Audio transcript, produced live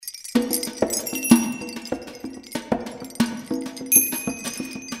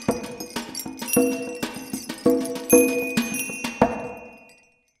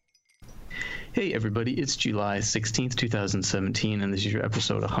Hey everybody, it's July 16th, 2017, and this is your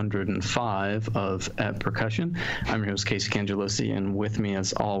episode 105 of At Percussion. I'm your host, Casey Cangelosi, and with me,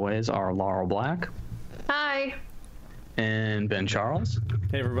 as always, are Laurel Black. Hi. And Ben Charles.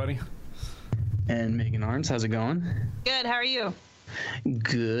 Hey everybody. And Megan Arns. How's it going? Good, how are you?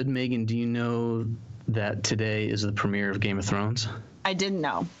 Good. Megan, do you know that today is the premiere of Game of Thrones? I didn't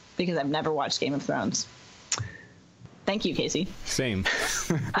know, because I've never watched Game of Thrones. Thank you, Casey. Same.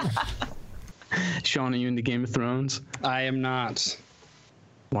 Sean, are you into Game of Thrones? I am not.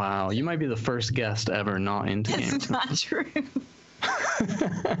 Wow, you might be the first guest ever not into Game of It's Thrones. not true.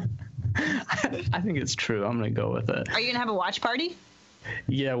 I think it's true. I'm going to go with it. Are you going to have a watch party?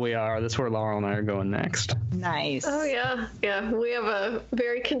 Yeah, we are. That's where Laurel and I are going next. Nice. Oh, yeah. Yeah, we have a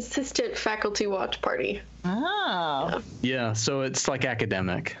very consistent faculty watch party. Oh. Yeah, so it's like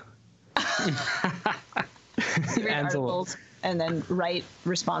academic. You read articles and then write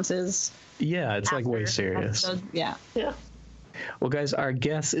responses. Yeah, it's like way after serious. episode. Yeah. Yeah. Well, guys, our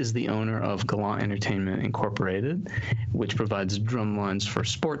guest is the owner of Gallant Entertainment Incorporated, which provides drum lines for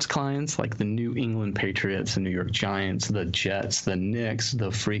sports clients like the New England Patriots, the New York Giants, the Jets, the Knicks, the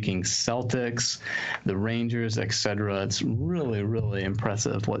freaking Celtics, the Rangers, etc. It's really, really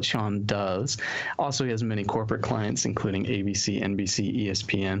impressive what Sean does. Also, he has many corporate clients, including ABC, NBC,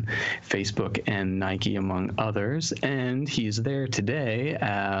 ESPN, Facebook, and Nike, among others. And he's there today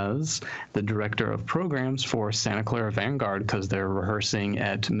as the director of programs for Santa Clara Vanguard, because they're rehearsing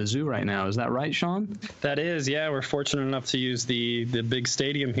at Mizzou right now. Is that right, Sean? That is, yeah. We're fortunate enough to use the big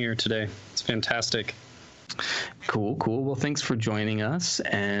stadium here today. It's fantastic. Cool. Well, thanks for joining us.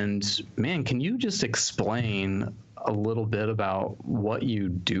 And man, can you just explain a little bit about what you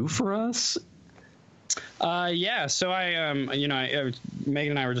do for us? Yeah. So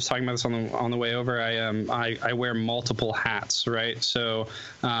Megan and I were just talking about this on the way over. I wear multiple hats, right? So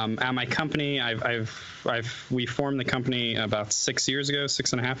at my company, we formed the company about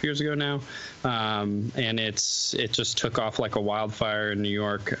 6.5 years ago now, and it just took off like a wildfire in New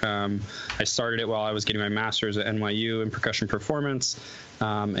York. I started it while I was getting my master's at NYU in percussion performance.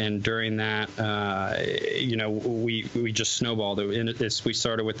 And during that, we just snowballed. We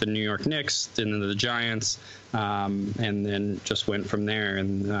started with the New York Knicks, then the Giants, and then just went from there.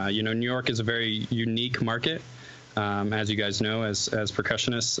 And, New York is a very unique market. As you guys know, as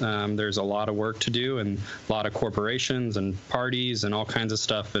percussionists, there's a lot of work to do and a lot of corporations and parties and all kinds of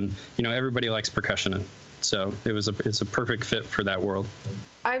stuff. And, everybody likes percussion. So it's a perfect fit for that world.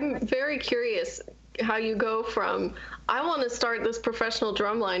 I'm very curious how you go from, I want to start this professional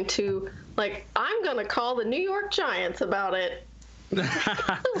drumline to, like, I'm going to call the New York Giants about it. Me,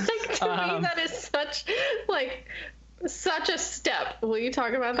 that is such a step. Will you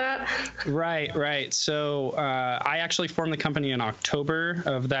talk about that? Right. So I actually formed the company in October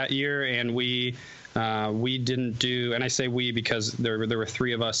of that year, and we didn't do, and I say we because there were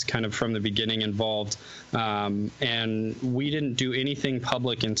three of us kind of from the beginning involved, and we didn't do anything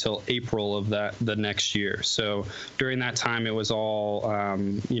public until April of the next year. So during that time, it was all,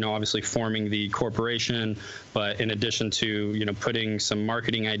 obviously forming the corporation, but in addition to, putting some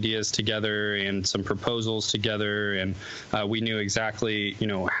marketing ideas together and some proposals together, and we knew exactly,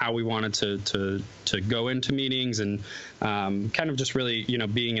 how we wanted to go into meetings and kind of just really,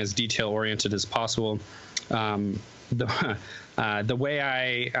 being as detail oriented as possible. The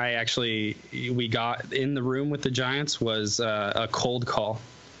way we got in the room with the Giants was a cold call.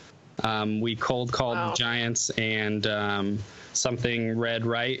 We cold called the Giants, and something read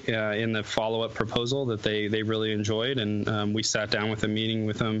right in the follow-up proposal that they really enjoyed, and we sat down with a meeting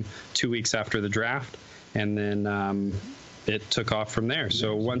with them 2 weeks after the draft, and then it took off from there.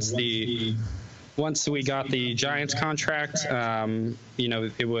 So once we got the Giants contract,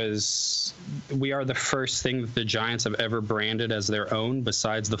 we are the first thing that the Giants have ever branded as their own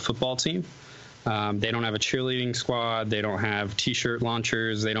besides the football team. They don't have a cheerleading squad. They don't have T-shirt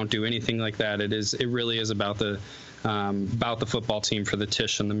launchers. They don't do anything like that. It really is about the football team for the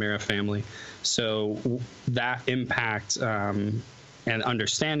Tisch and the Mara family. So that impact and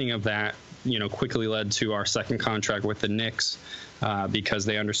understanding of that, quickly led to our second contract with the Knicks, because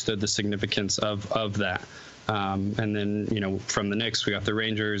they understood the significance of that. And then, from the Knicks, we got the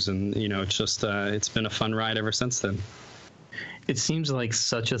Rangers, and, it's been a fun ride ever since then. It seems like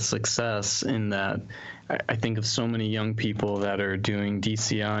such a success in that I think of so many young people that are doing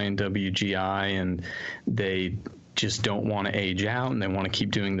DCI and WGI, and they just don't want to age out, and they want to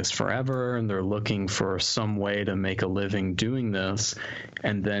keep doing this forever, and they're looking for some way to make a living doing this.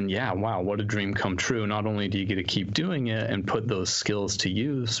 And then, wow, what a dream come true. Not only do you get to keep doing it and put those skills to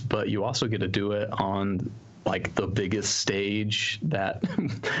use, but you also get to do it on like the biggest stage that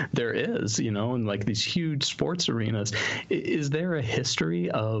there is, and like these huge sports arenas. Is there a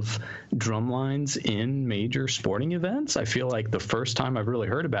history of drum lines in major sporting events? I feel like the first time I've really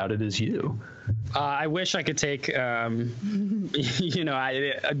heard about it is you. I wish I could take, the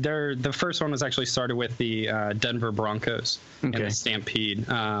first one was actually started with the Denver Broncos and the Stampede,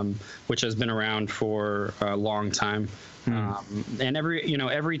 which has been around for a long time. And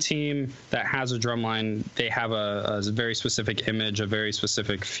every team that has a drum line, they have a very specific image, a very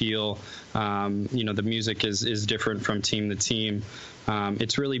specific feel. The music is different from team to team.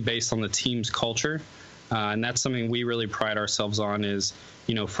 It's really based on the team's culture. And that's something we really pride ourselves on is,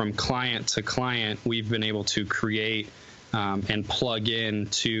 from client to client, we've been able to create and plug in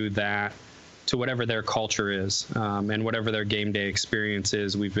to whatever their culture is and whatever their game day experience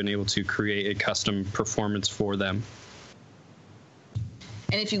is. We've been able to create a custom performance for them.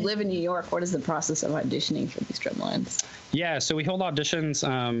 And if you live in New York, what is the process of auditioning for these drum lines? Yeah, so we hold auditions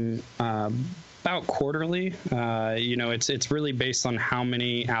about quarterly. It's really based on how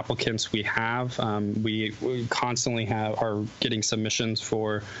many applicants we have. We constantly are getting submissions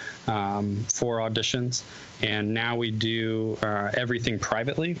for auditions, and now we do everything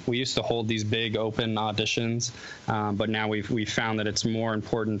privately. We used to hold these big open auditions, but now we've found that it's more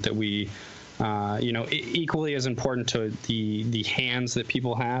important that we equally as important to the hands that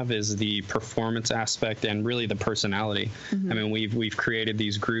people have is the performance aspect and really the personality. I mean, we've created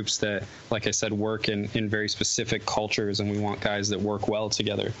these groups that, like I said, work in very specific cultures, and we want guys that work well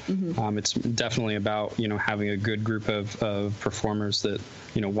together. It's definitely about, having a good group of performers that,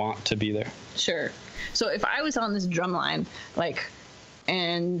 want to be there. Sure. So if I was on this drum line,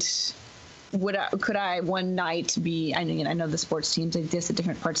 could I one night be, I know the sports teams exist at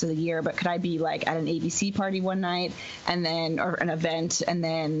different parts of the year, but could I be like at an ABC party one night or an event, and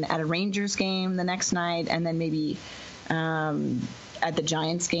then at a Rangers game the next night, and then maybe at the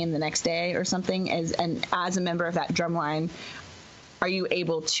Giants game the next day or something? As a member of that drum line, are you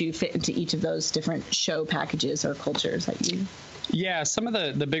able to fit into each of those different show packages or cultures that you? Yeah, some of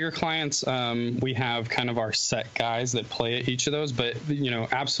the bigger clients, we have kind of our set guys that play at each of those, but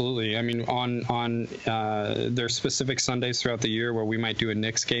absolutely. I mean, on there's specific Sundays throughout the year where we might do a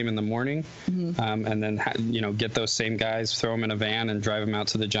Knicks game in the morning, and then get those same guys, throw them in a van, and drive them out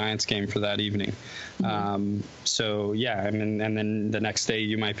to the Giants game for that evening. So yeah, I mean, and then the next day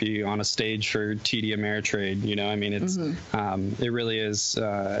you might be on a stage for TD Ameritrade. I mean, it's it really is.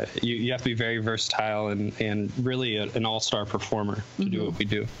 You have to be very versatile and really an all-star performer to do what we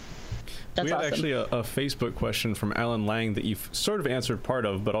do. That's we had awesome. actually a Facebook question from Alan Lang that you've sort of answered part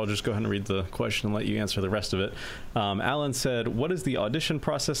of, but I'll just go ahead and read the question and let you answer the rest of it. Alan said, what is the audition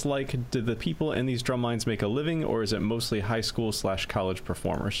process like? Did the people in these drum lines make a living, or is it mostly high school / college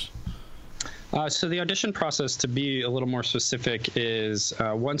performers? So the audition process, to be a little more specific, is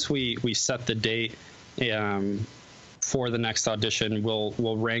once we set the date for the next audition,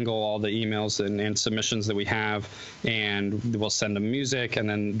 we'll wrangle all the emails and submissions that we have, and we'll send them music, and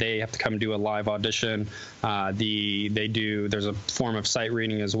then they have to come do a live audition. There's a form of sight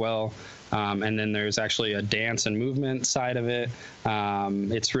reading as well. And then there's actually a dance and movement side of it.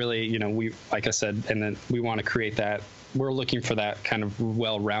 It's really, like I said, and then we want to create that. We're looking for that kind of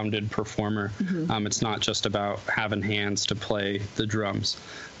well-rounded performer. It's not just about having hands to play the drums.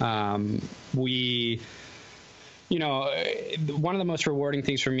 One of the most rewarding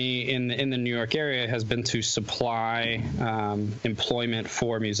things for me in the New York area has been to supply employment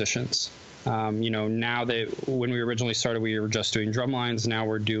for musicians. Now that when we originally started, we were just doing drum lines. Now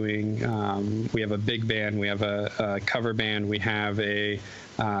we're doing, we have a big band, we have a cover band, we have a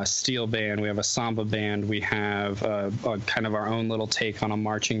steel band, we have a samba band, we have a kind of our own little take on a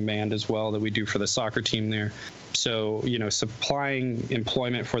marching band as well that we do for the soccer team there. So, supplying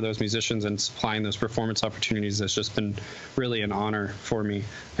employment for those musicians and supplying those performance opportunities has just been really an honor for me,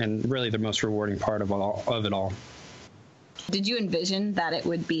 and really the most rewarding part of it all. Did you envision that it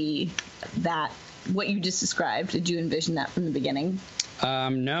would be what you just described? Did you envision that from the beginning?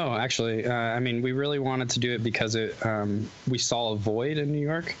 No, actually. I mean, we really wanted to do it because we saw a void in New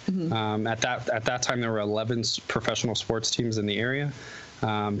York. At that time, there were 11 professional sports teams in the area.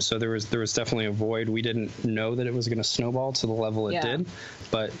 So there was definitely a void. We didn't know that it was going to snowball to the level it did,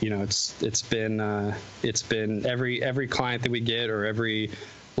 but it's been every client that we get, or every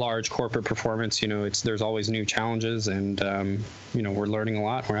large corporate performance, there's always new challenges, and we're learning a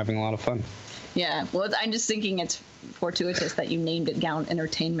lot. We're having a lot of fun. Yeah, well, I'm just thinking it's fortuitous that you named it Gallant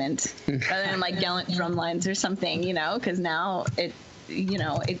Entertainment rather than like Gallant Drumlines or something, because now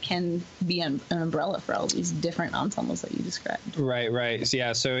it can be an umbrella for all these different ensembles that you described. Right. So,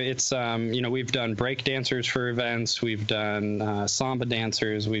 yeah. So it's, we've done break dancers for events. We've done samba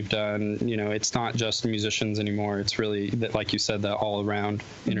dancers. We've done, it's not just musicians anymore. It's really, like you said, the all around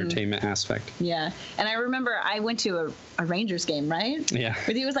entertainment aspect. Yeah. And I remember I went to a Rangers game, right? Yeah. I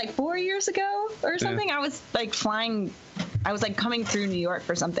think it was like 4 years ago or something. Yeah. I was like coming through New York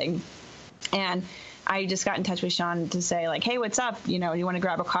for something. And I just got in touch with Sean to say, like, hey, what's up? You want to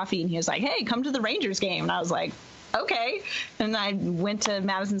grab a coffee? And he was like, hey, come to the Rangers game. And I was like, okay. And I went to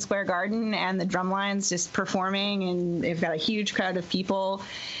Madison Square Garden, and the Drumlines just performing, and they've got a huge crowd of people.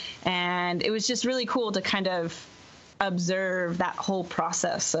 And it was just really cool to kind of observe that whole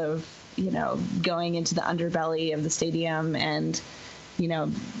process of, going into the underbelly of the stadium and,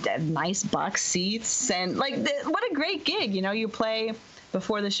 nice box seats. And, like, what a great gig. You play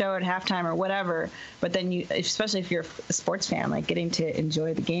before the show at halftime or whatever, but then especially if you're a sports fan, like getting to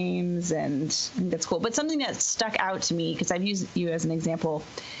enjoy the games, and I think that's cool. But something that stuck out to me, because I've used you as an example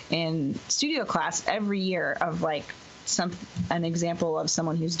in studio class every year of like an example of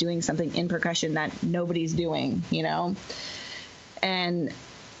someone who's doing something in percussion that nobody's doing, and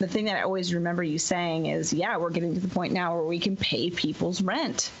the thing that I always remember you saying is, yeah, we're getting to the point now where we can pay people's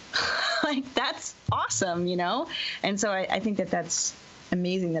rent. Like, that's awesome, And so I think that's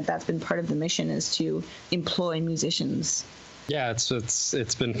amazing that's been part of the mission, is to employ musicians. Yeah,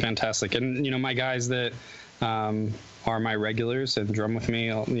 it's been fantastic. And, my guys that are my regulars and drum with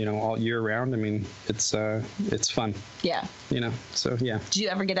me, all year round, I mean, it's fun. Yeah. So, yeah. Did you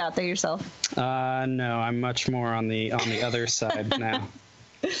ever get out there yourself? No, I'm much more on the other side now.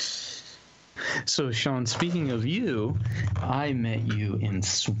 So, Sean, speaking of you, I met you in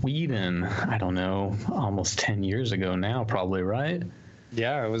Sweden, I don't know, almost 10 years ago now, probably, right?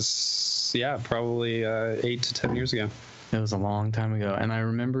 Yeah, it was, probably 8 to 10 years ago. It was a long time ago. And I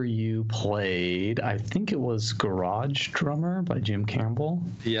remember you played, I think it was Garage Drummer by Jim Campbell.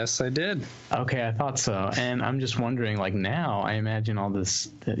 Yes, I did. Okay, I thought so. And I'm just wondering, like, now I imagine all this,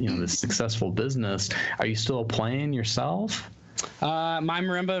 this successful business. Are you still playing yourself? My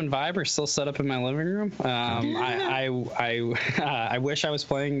marimba and vibe are still set up in my living room. I wish I was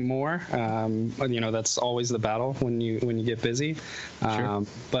playing more. That's always the battle when you get busy. Sure.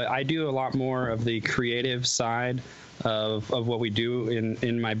 But I do a lot more of the creative side of what we do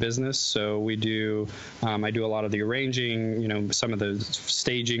in my business. So we do, I do a lot of the arranging, some of the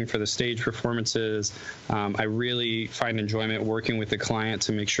staging for the stage performances. I really find enjoyment working with the client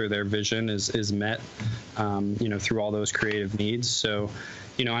to make sure their vision is met, through all those creative needs. So,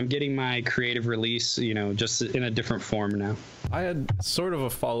 I'm getting my creative release, just in a different form now. I had sort of a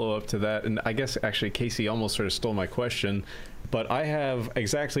follow-up to that, and I guess actually Casey almost sort of stole my question. But I have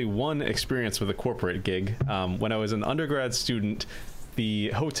exactly one experience with a corporate gig. When I was an undergrad student, the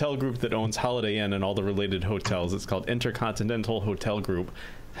hotel group that owns Holiday Inn and all the related hotels, it's called Intercontinental Hotel Group,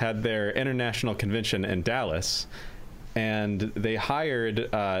 had their international convention in Dallas. And they hired,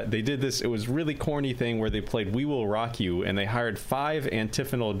 they did this, it was really corny thing where they played We Will Rock You, and they hired 5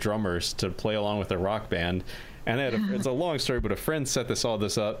 antiphonal drummers to play along with the rock band. And it's a long story, but a friend set all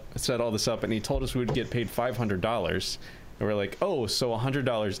this up, and he told us we would get paid $500. And we're like, oh, so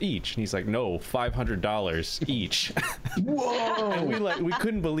 $100 each. And he's like, no, $500 each. Whoa! And we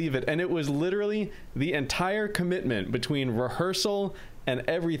couldn't believe it. And it was literally the entire commitment between rehearsal and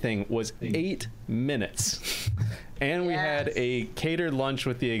everything was 8 minutes. And we had a catered lunch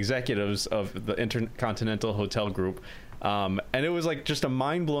with the executives of the Intercontinental Hotel Group. And it was like just a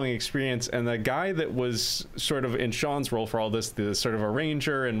mind-blowing experience. And the guy that was sort of in Sean's role for all this, the sort of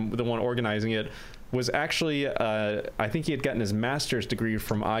arranger and the one organizing it, was actually, I think he had gotten his master's degree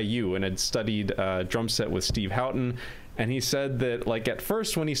from IU and had studied drum set with Steve Houghton. And he said that, like, at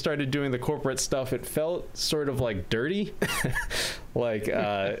first when he started doing the corporate stuff, it felt sort of like dirty. Like,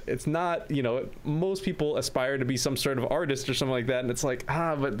 it's not, most people aspire to be some sort of artist or something like that. And it's like,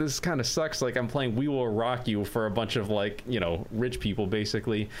 but this kind of sucks. Like, I'm playing We Will Rock You for a bunch of, like, rich people,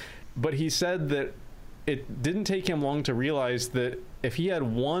 basically. But he said that it didn't take him long to realize that if he had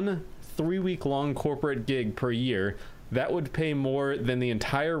one 3-week-long corporate gig per year, that would pay more than the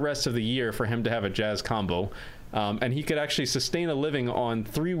entire rest of the year for him to have a jazz combo. And he could actually sustain a living on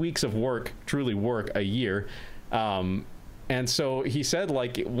 3 weeks of work, truly work, a year. And so he said,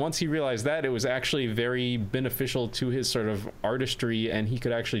 like, once he realized that, it was actually very beneficial to his sort of artistry, and he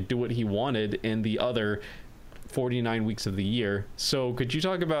could actually do what he wanted in the other 49 weeks of the year. So could you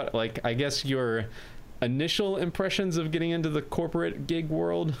talk about, like, I guess your initial impressions of getting into the corporate gig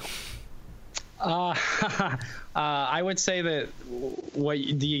world? I would say that what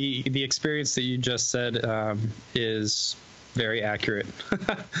the experience that you just said is very accurate.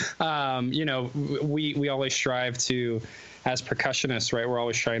 We always strive to, as percussionists, right, we're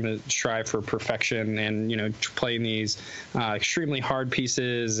always trying to strive for perfection and, playing these extremely hard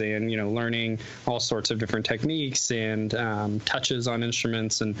pieces and, learning all sorts of different techniques and touches on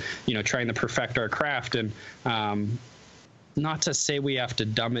instruments and, trying to perfect our craft. And not to say we have to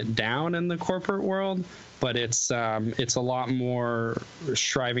dumb it down in the corporate world, but it's a lot more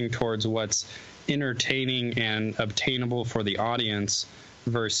striving towards what's entertaining and obtainable for the audience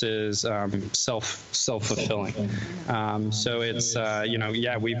versus self-fulfilling. So it's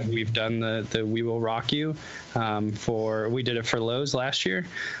we've done the We Will Rock You we did it for Lowe's last year,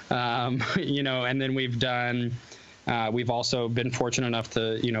 and then we've also been fortunate enough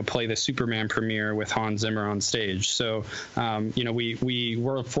to play the Superman premiere with Hans Zimmer on stage. So we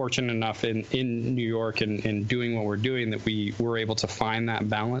were fortunate enough in New York and doing what we're doing that we were able to find that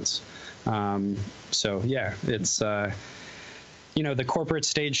balance. It's the corporate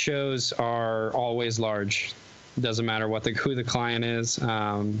stage shows are always large. Doesn't matter who the client is,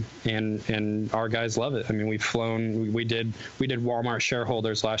 and our guys love it. I mean, we've flown. We did Walmart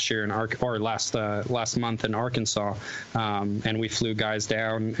shareholders last year last month in Arkansas, and we flew guys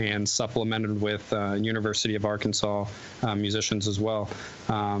down and supplemented with University of Arkansas musicians as well.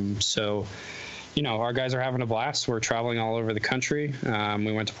 Our guys are having a blast. We're traveling all over the country.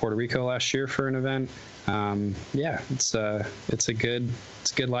 We went to Puerto Rico last year for an event. It's a good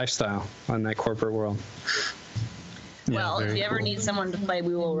lifestyle on that corporate world. Well, if you ever cool. need someone to play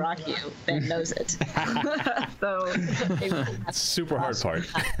We Will Rock You, Ben knows it. So super hard part.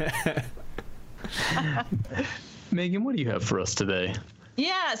 Megan, what do you have for us today?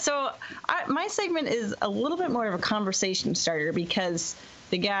 Yeah, so my segment is a little bit more of a conversation starter because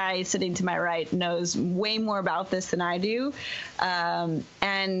the guy sitting to my right knows way more about this than I do.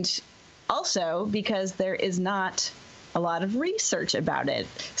 And also because there is not a lot of research about it.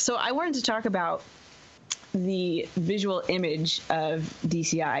 So I wanted to talk about the visual image of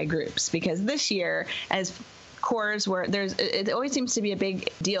DCI groups, because this year, as corps it always seems to be a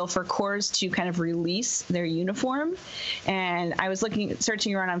big deal for corps to kind of release their uniform. And I was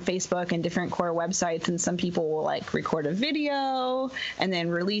searching around on Facebook and different corps websites, and some people will record a video and then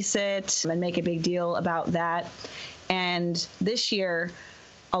release it and make a big deal about that. And this year,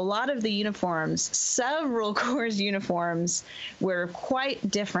 a lot of the uniforms, several corps uniforms, were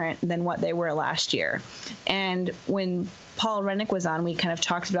quite different than what they were last year. And when Paul Rennick was on, we kind of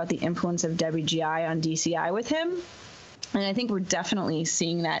talked about the influence of WGI on DCI with him. And I think we're definitely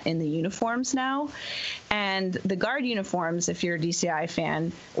seeing that in the uniforms now. And the Guard uniforms, if you're a DCI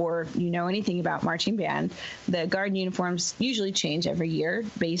fan or anything about marching band, the Guard uniforms usually change every year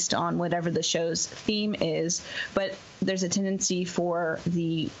based on whatever the show's theme is. But there's a tendency for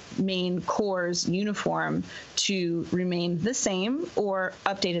the main corps' uniform to remain the same or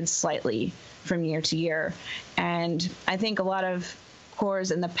updated slightly from year to year. And I think a lot of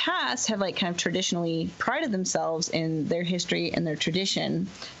corps in the past have kind of traditionally prided themselves in their history and their tradition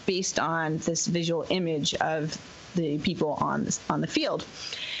based on this visual image of the people on the field.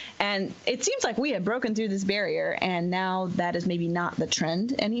 And it seems like we have broken through this barrier, and now that is maybe not the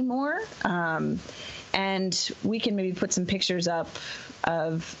trend anymore. And we can maybe put some pictures up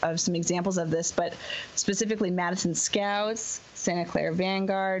of some examples of this, but specifically Madison Scouts, Santa Clara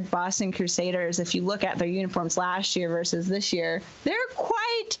Vanguard, Boston Crusaders. If you look at their uniforms last year versus this year, they're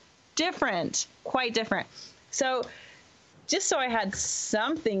quite different. So just so I had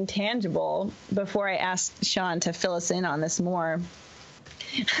something tangible before I asked Sean to fill us in on this more,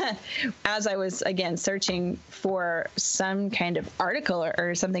 as I was, again, searching for some kind of article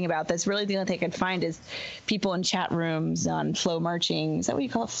or something about this, really the only thing I could find is people in chat rooms on flow marching. Is that what you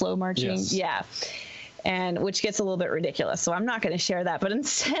call it, flow marching? Yes. Yeah. And which gets a little bit ridiculous. So I'm not going to share that. But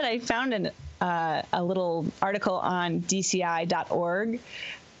instead, I found a little article on DCI.org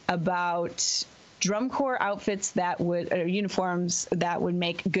about drum corps outfits uniforms that would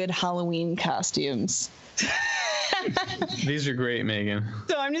make good Halloween costumes. These are great, Megan.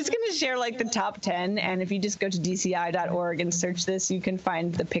 So I'm just going to share the top 10, and if you just go to DCI.org and search this, you can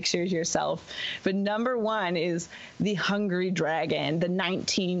find the pictures yourself. But number one is the Hungry Dragon, the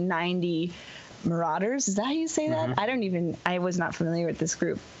 1990 Marauders. Is that how you say that? Mm-hmm. I was not familiar with this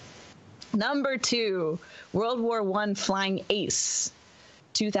group. Number two, World War I Flying Ace,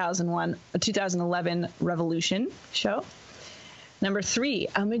 2011 Revolution show. Number three,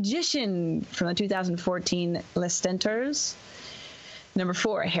 A Magician from the 2014 Les Stentors. Number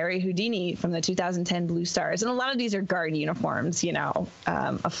four, Harry Houdini from the 2010 Blue Stars. And a lot of these are Guard uniforms,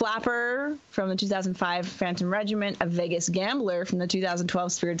 A Flapper from the 2005 Phantom Regiment, a Vegas Gambler from the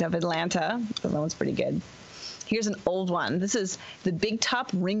 2012 Spirits of Atlanta. That one's pretty good. Here's an old one. This is the Big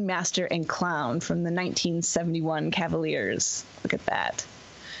Top Ringmaster and Clown from the 1971 Cavaliers. Look at that.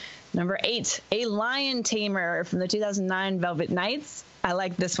 Number 8, a Lion Tamer from the 2009 Velvet Knights. I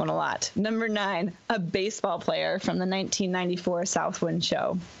like this one a lot. Number 9, a baseball player from the 1994 Southwind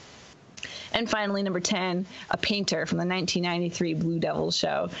Show. And finally, number 10, a painter from the 1993 Blue Devils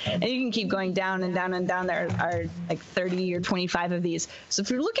Show. And you can keep going down and down and down. There are like 30 or 25 of these. So if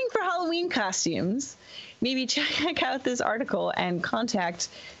you're looking for Halloween costumes, maybe check out this article and contact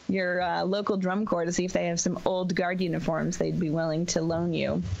your local drum corps to see if they have some old guard uniforms they'd be willing to loan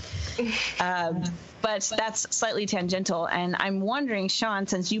you. But that's slightly tangential. And I'm wondering, Sean,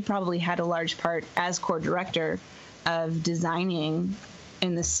 since you probably had a large part as corps director of designing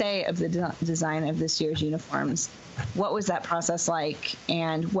in the say of the design of this year's uniforms, what was that process like,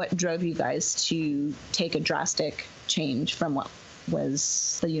 and what drove you guys to take a drastic change from what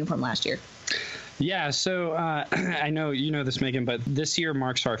was the uniform last year? Yeah, so I know you know this, Megan, but this year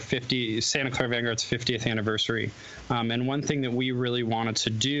marks our Santa Clara Vanguard's 50th anniversary. And one thing that we really wanted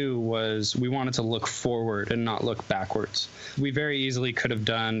to do was we wanted to look forward and not look backwards. We very easily could have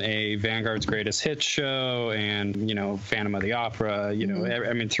done a Vanguard's Greatest Hits show and, Phantom of the Opera,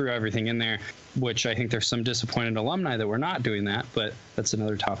 I mean, threw everything in there, which I think there's some disappointed alumni that we're not doing that, but that's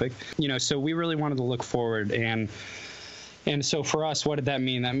another topic. So we really wanted to look forward. And so for us, what did that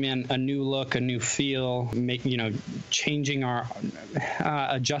mean? That meant a new look, a new feel, changing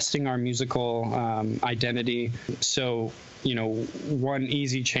adjusting our musical identity. So, one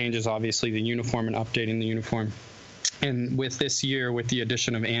easy change is obviously the uniform and updating the uniform. And with this year, with the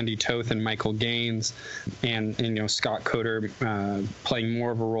addition of Andy Toth and Michael Gaines and Scott Coder playing more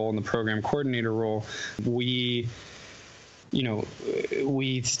of a role in the program coordinator role, we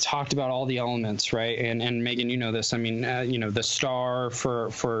talked about all the elements, right? And Megan, you know this. I mean, the star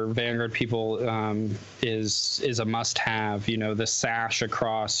for Vanguard people is a must-have. The sash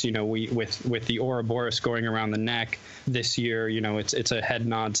across. With the Ouroboros going around the neck this year. It's a head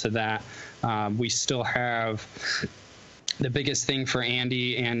nod to that. We still have. The biggest thing for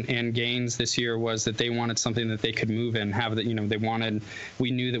Andy and Gaines this year was that they wanted something that they could move in, have that,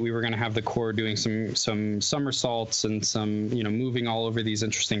 we knew that we were going to have the corps doing some somersaults and some, moving all over these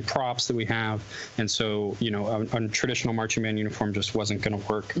interesting props that we have. And so, a traditional marching band uniform just wasn't going to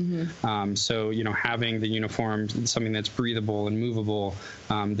work. Mm-hmm. So, having the uniform, something that's breathable and movable,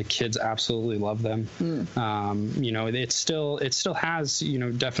 the kids absolutely love them. Mm. It still has,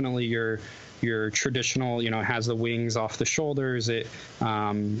 definitely your traditional, has the wings off the shoulders. It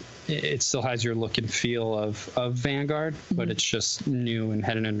still has your look and feel of Vanguard, but it's just new and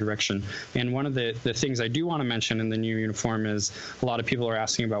headed in a direction. And one of the things I do want to mention in the new uniform is a lot of people are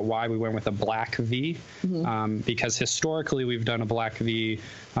asking about why we went with a black V, because historically we've done a black V.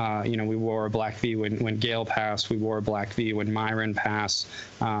 We wore a black V when Gail passed. We wore a black V when Myron passed.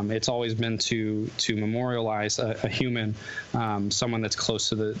 It's always been to memorialize a human, someone that's close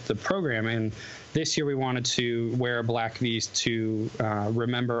to the program. And this year we wanted to wear black V's to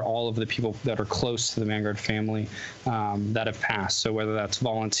remember all of the people that are close to the Vanguard family that have passed. So whether that's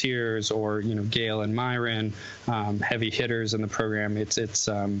volunteers or Gail and Myron, heavy hitters in the program, it's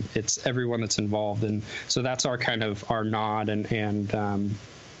everyone that's involved. And so that's our kind of our nod and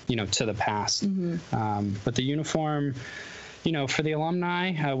to the past. Mm-hmm. But the uniform. For the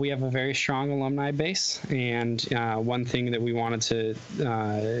alumni, we have a very strong alumni base, and one thing that we wanted to,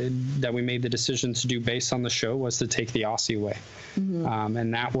 that we made the decision to do based on the show was to take the Aussie away,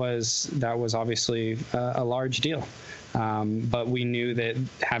 and that was obviously a large deal. But we knew that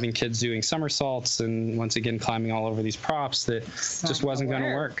having kids doing somersaults and once again climbing all over these props, that just wasn't going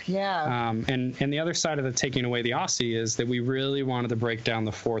to work. Yeah. And the other side of the taking away the Aussie is that we really wanted to break down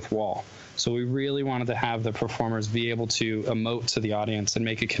the fourth wall. So we really wanted to have the performers be able to emote to the audience and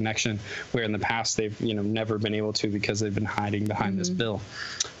make a connection where in the past they've never been able to because they've been hiding behind this bill.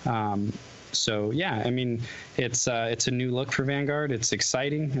 So yeah, I mean, it's a new look for Vanguard. It's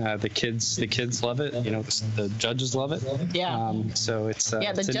exciting. The kids love it. The judges love it. Yeah. So it's the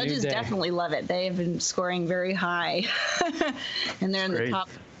it's judges definitely love it. They have been scoring very high, and they're in the top.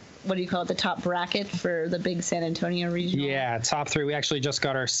 What do you call it? The top bracket for the big San Antonio regional? Yeah, top 3. We actually just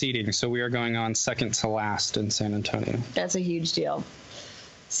got our seating, so we are going on second to last in San Antonio. That's a huge deal.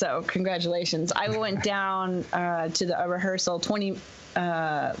 So congratulations. I went down to the rehearsal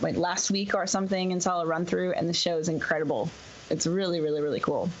last week or something and saw a run through, and the show is incredible. It's really, really, really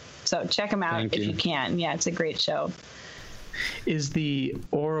cool. So check them out if you can. Yeah, it's a great show. Is the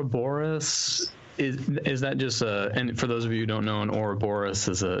Ouroboros... Is that just and for those of you who don't know, an Ouroboros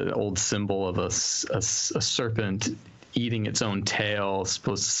is an old symbol of a serpent eating its own tail,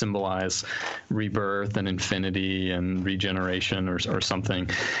 supposed to symbolize rebirth and infinity and regeneration or something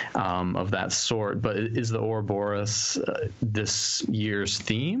of that sort. But is the Ouroboros this year's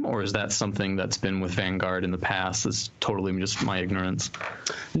theme, or is that something that's been with Vanguard in the past? Is totally just my ignorance.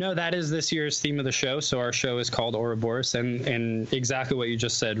 No, that is this year's theme of the show. So our show is called Ouroboros, and exactly what you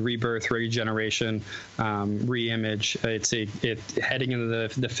just said: rebirth, regeneration, re-image. It's heading into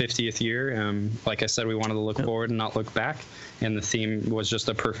the 50th year. Like I said, we wanted to look forward and not look back, and the theme was just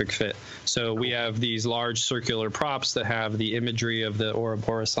a perfect fit. So we have these large circular props that have the imagery of the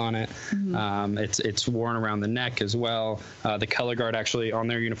Ouroboros on it. It's worn around the neck as well. The color guard actually on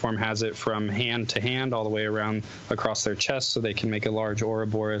their uniform has it from hand to hand all the way around across their chest, so they can make a large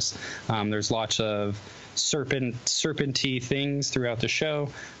Ouroboros. There's lots of serpentine things throughout the show.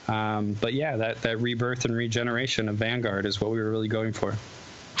 But yeah, that rebirth and regeneration of Vanguard is what we were really going for.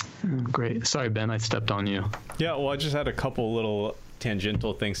 Great. Sorry, Ben, I stepped on you. Yeah, well, I just had a couple little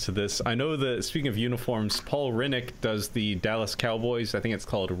tangential things to this. I know that, speaking of uniforms, Paul Rinnick does the Dallas Cowboys, I think it's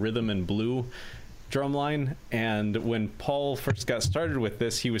called Rhythm and Blue drumline, and when Paul first got started with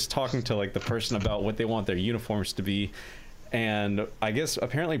this, he was talking to like the person about what they want their uniforms to be, and I guess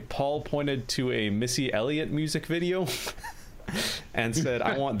apparently Paul pointed to a Missy Elliott music video and said,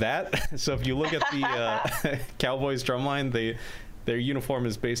 I want that. So if you look at the Cowboys drumline, their uniform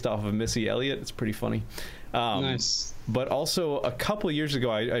is based off of Missy Elliott. It's pretty funny. Nice. But also a couple of years ago,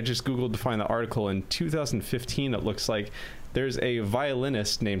 I just Googled to find the article. In 2015, it looks like there's a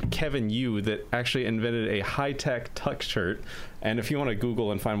violinist named Kevin Yu that actually invented a high-tech tuck shirt. And if you want to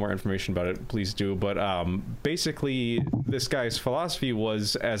Google and find more information about it, please do. But basically, this guy's philosophy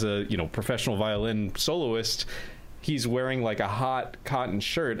was, as a professional violin soloist, he's wearing like a hot cotton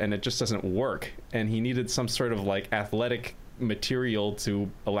shirt and it just doesn't work. And he needed some sort of like athletic material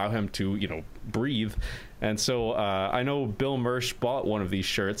to allow him to breathe. And so I know Bill Mersch bought one of these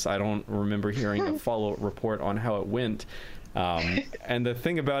shirts. I don't remember hearing a follow-up report on how it went. And the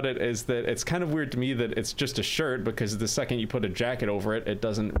thing about it is that it's kind of weird to me that it's just a shirt, because the second you put a jacket over it, it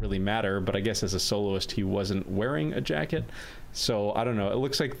doesn't really matter. But I guess as a soloist, he wasn't wearing a jacket. So I don't know. It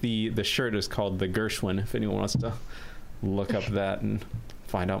looks like the shirt is called the Gershwin, if anyone wants to look up that and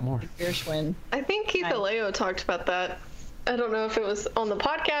find out more. Gershwin. I think Keith Aleo talked about that. I don't know if it was on the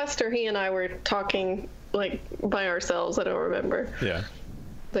podcast or he and I were talking like by ourselves. I don't remember. Yeah.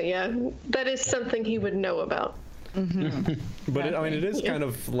 But yeah, that is something he would know about. Mm-hmm. But it is kind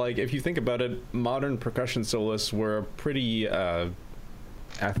of like, if you think about it, modern percussion soloists were a pretty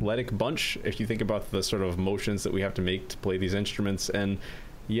athletic bunch. If you think about the sort of motions that we have to make to play these instruments, and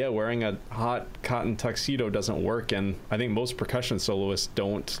yeah, wearing a hot cotton tuxedo doesn't work. And I think most percussion soloists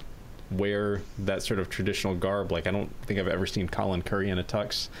don't wear that sort of traditional garb. Like, I don't think I've ever seen Colin Curry in a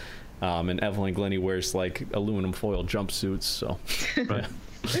tux, and Evelyn Glennie wears like aluminum foil jumpsuits. So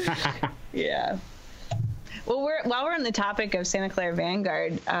Yeah. Well, while we're on the topic of Santa Clara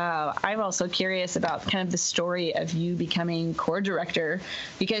Vanguard, I'm also curious about kind of the story of you becoming corps director,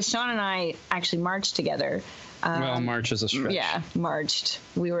 because Sean and I actually marched together. March is a stretch. Yeah, marched.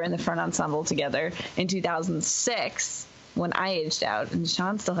 We were in the front ensemble together in 2006 when I aged out, and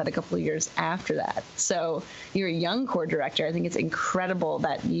Sean still had a couple of years after that. So you're a young corps director. I think it's incredible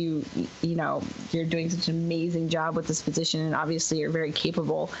that you're doing such an amazing job with this position, and obviously you're very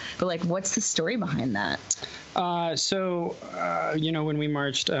capable. But like, what's the story behind that? When we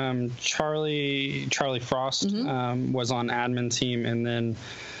marched, Charlie Frost was on admin team, and then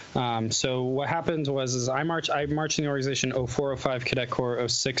so what happened was I marched in the organization 0405 Cadet Corps,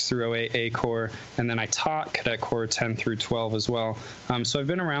 06 through 08 A Corps, and then I taught Cadet Corps 10 through 12 as well. So I've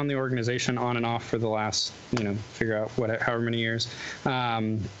been around the organization on and off for the last, figure out however many years.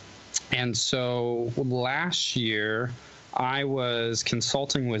 And so last year I was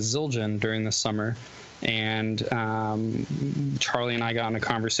consulting with Zildjian during the summer, and Charlie and I got in a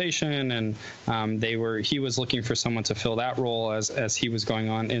conversation, and he was looking for someone to fill that role as he was going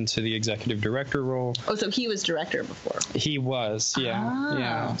on into the executive director role. Oh, so he was director before. He was, yeah.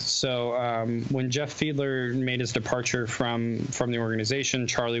 Yeah. So when Jeff Fiedler made his departure from the organization,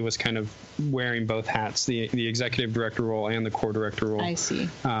 Charlie was kind of wearing both hats, the executive director role and the corps director role. I see.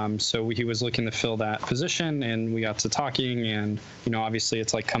 So he was looking to fill that position, and we got to talking, and obviously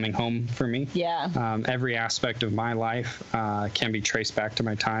it's like coming home for me. Yeah. Every aspect of my life can be traced back to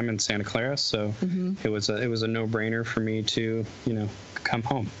my time in Santa Clara, so it was a no-brainer for me to come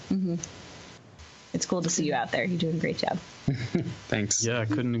home. Mm-hmm. It's cool to see you out there. You're doing a great job. Thanks. Yeah, I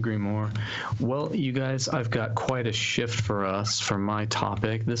couldn't agree more. Well, you guys, I've got quite a shift for us for my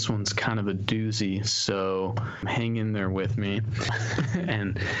topic. This one's kind of a doozy, so hang in there with me.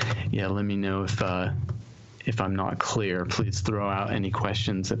 And yeah, let me know if I'm not clear, please throw out any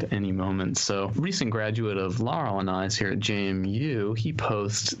questions at any moment. So, recent graduate of Laurel and I's here at JMU, he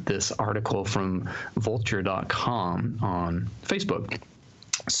posts this article from vulture.com on Facebook.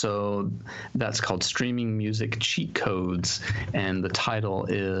 So that's called Streaming Music Cheat Codes, and the title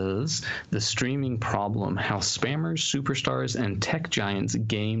is The Streaming Problem: How Spammers, Superstars, and Tech Giants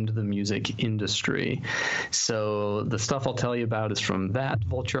Gamed the Music Industry. So the stuff I'll tell you about is from that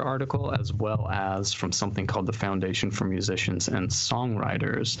Vulture article, as well as from something called the Foundation for Musicians and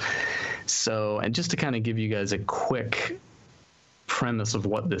Songwriters. So, and just to kind of give you guys a quick premise of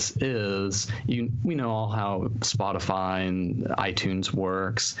what this is, we know all how Spotify and iTunes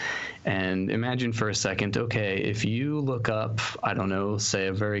works, and imagine for a second, okay, if you look up, I don't know, say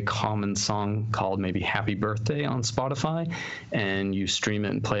a very common song called maybe Happy Birthday on Spotify, and you stream it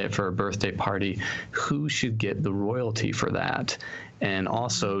and play it for a birthday party, who should get the royalty for that? And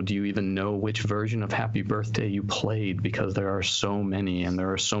also, do you even know which version of Happy Birthday you played? Because there are so many, and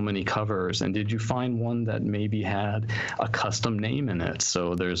there are so many covers. And did you find one that maybe had a custom name in it?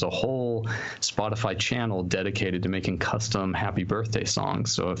 So there's a whole Spotify channel dedicated to making custom Happy Birthday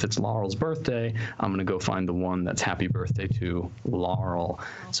songs. So if it's Laurel's birthday, I'm going to go find the one that's Happy Birthday to Laurel.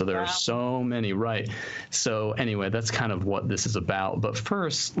 So there are so many, right? So anyway, that's kind of what this is about. But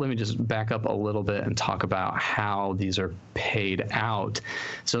first, let me just back up a little bit and talk about how these are paid out.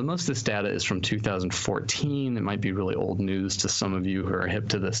 So most of this data is from 2014. It might be really old news to some of you who are hip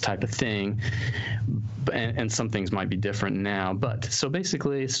to this type of thing, and some things might be different now. But so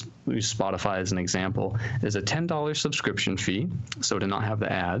basically, we use Spotify as an example. There's a $10 subscription fee. So to not have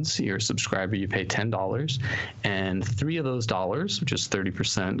the ads, you're a subscriber, you pay $10, and $3 of those dollars, which is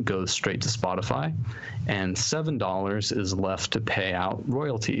 30%, goes straight to Spotify, and $7 is left to pay out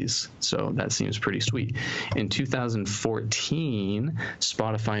royalties. So that seems pretty sweet. In 2014,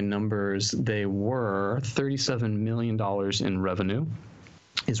 Spotify numbers, they were $37 million in revenue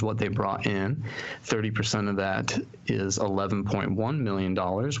is what they brought in. 30% of that is $11.1 million,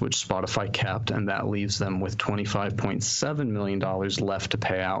 which Spotify kept, and that leaves them with $25.7 million left to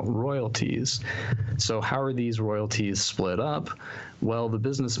pay out royalties. So how are these royalties split up? Well, the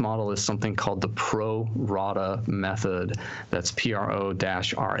business model is something called the pro rata method. That's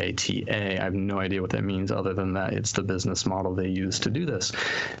PRO-RATA. I have no idea what that means other than that it's the business model they use to do this.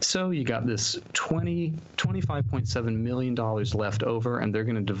 So you got this $25.7 million left over, and they're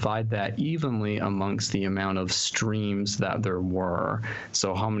going to divide that evenly amongst the amount of streams that there were.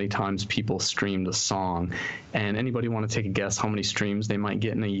 So how many times people streamed a song. And anybody want to take a guess how many streams they might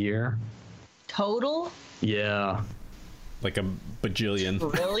get in a year? Total? Yeah. Like a bajillion.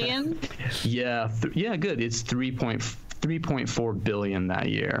 Brillion? Yeah, good. It's 3.4 billion that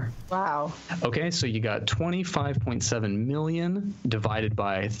year. Wow. Okay, so you got 25.7 million divided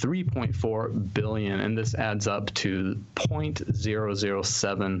by 3.4 billion, and this adds up to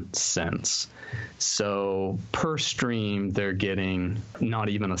 0.007 cents. So per stream, they're getting not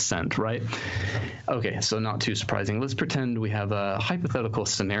even a cent, right? Okay, so not too surprising. Let's pretend we have a hypothetical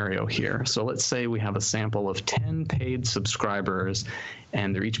scenario here. So let's say we have a sample of 10 paid subscribers,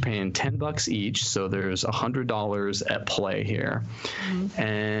 and they're each paying $10 each, so there's $100 at play here. Mm-hmm.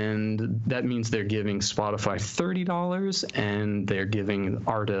 And that means they're giving Spotify $30 and they're giving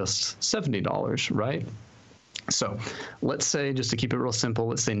artists $70, right? So let's say, just to keep it real simple,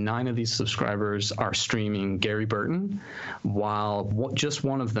 let's say 9 of these subscribers are streaming Gary Burton, while just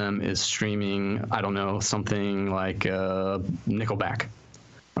one of them is streaming, I don't know, something like Nickelback.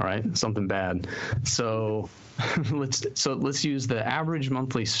 All right, something bad. So let's use the average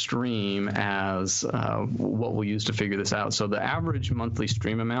monthly stream as what we'll use to figure this out. So the average monthly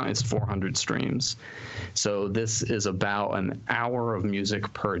stream amount is 400 streams. So this is about an hour of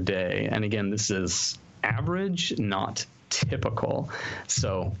music per day. And again, this is average, not typical.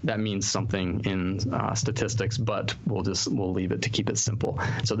 So that means something in statistics, but we'll leave it to keep it simple.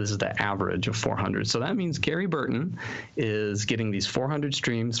 So this is the average of 400. So that means Gary Burton is getting these 400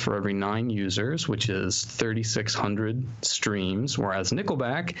 streams for every 9 users, which is 3,600 streams, whereas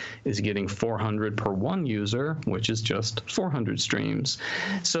Nickelback is getting 400 per 1 user, which is just 400 streams.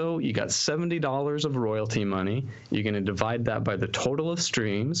 So you got $70 of royalty money. You're going to divide that by the total of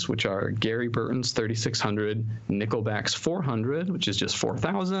streams, which are Gary Burton's 3,600, Nickelback's 400, which is just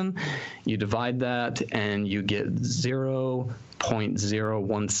 4,000. You divide that and you get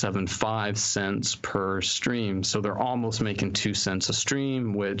 0.0175 cents per stream. So they're almost making 2 cents a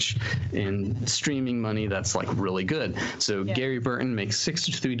stream, which in streaming money, that's like really good. So yeah. Gary Burton makes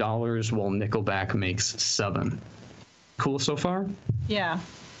 $63 while Nickelback makes $7. Cool so far? Yeah.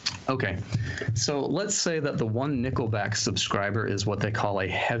 Okay, so let's say that the one Nickelback subscriber is what they call a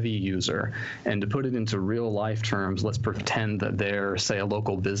heavy user. And to put it into real life terms, let's pretend that they're, say, a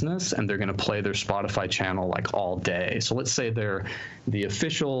local business and they're going to play their Spotify channel like all day. So let's say they're the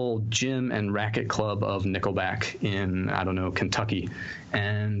official gym and racket club of Nickelback in, I don't know, Kentucky.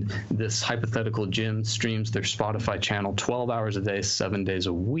 And this hypothetical gym streams their Spotify channel 12 hours a day, 7 days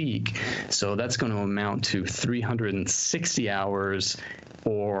a week. So that's going to amount to 360 hours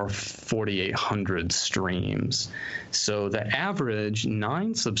or 4,800 streams. So the average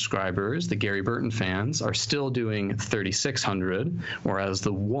 9 subscribers, the Gary Burton fans, are still doing 3,600, whereas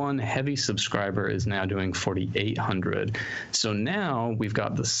the one heavy subscriber is now doing 4,800. So now we've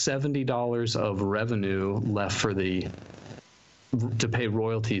got the $70 of revenue left for to pay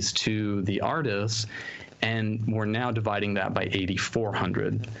royalties to the artists, and we're now dividing that by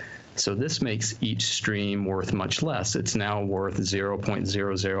 8,400. So this makes each stream worth much less. It's now worth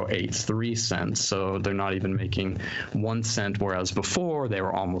 0.0083 cents. So they're not even making 1 cent, whereas before they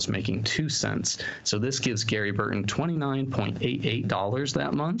were almost making 2 cents. So this gives Gary Burton $29.88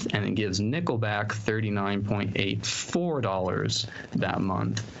 that month, and it gives Nickelback $39.84 that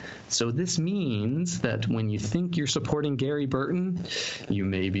month. So this means that when you think you're supporting Gary Burton, you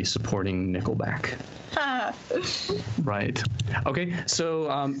may be supporting Nickelback. Right. Okay,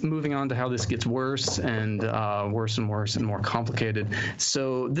 so moving on to how this gets worse and worse and worse and more complicated.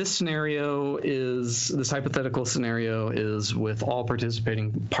 So this hypothetical scenario is with all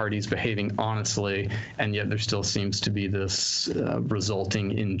participating parties behaving honestly, and yet there still seems to be this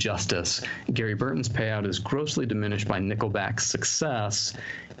resulting injustice. Gary Burton's payout is grossly diminished by Nickelback's success,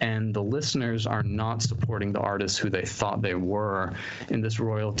 and the listeners are not supporting the artists who they thought they were. In this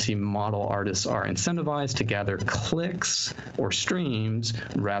royalty model, artists are incentivized to gather clicks or streams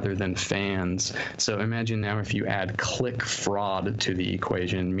rather than fans. So imagine now if you add click fraud to the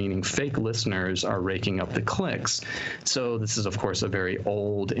equation, meaning fake listeners are raking up the clicks. So this is, of course, a very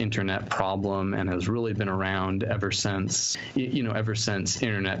old internet problem and has really been around ever since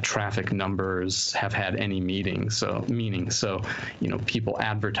internet traffic numbers have had any meaning. So people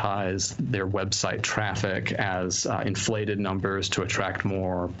advertise their website traffic as inflated numbers to attract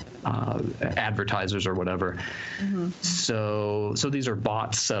more advertisers or whatever. Mm-hmm. So these are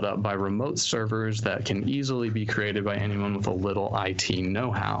bots set up by remote servers that can easily be created by anyone with a little IT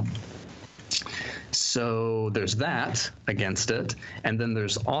know-how. So there's that against it. And then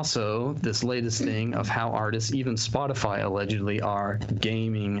there's also this latest thing of how artists, even Spotify allegedly, are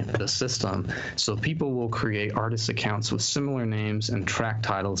gaming the system. So people will create artist accounts with similar names and track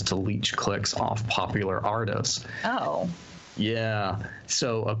titles to leech clicks off popular artists. Oh. Yeah.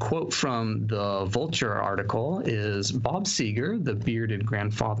 So a quote from the Vulture article is, Bob Seger, the bearded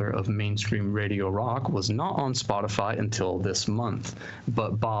grandfather of mainstream radio rock, was not on Spotify until this month.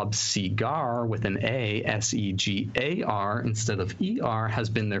 But Bob Segar, with an A, S-E-G-A-R, instead of E-R, has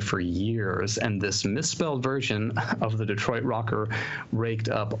been there for years. And this misspelled version of the Detroit rocker raked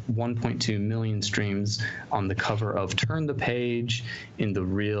up 1.2 million streams on the cover of Turn the Page in the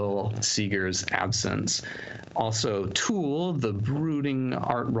real Seger's absence. Also, Tool, the brooding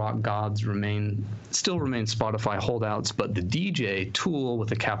art rock gods, still remain Spotify holdouts, but the DJ Tool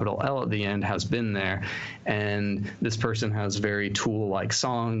with a capital L at the end has been there, and this person has very Tool-like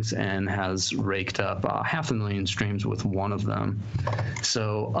songs and has raked up 500,000 streams with one of them.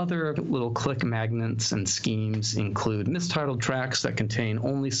 So other little click magnets and schemes include mistitled tracks that contain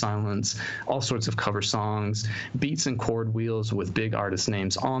only silence, all sorts of cover songs, beats and chord wheels with big artist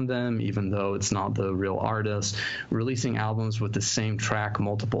names on them, even though it's not the real artist, releasing albums with the same track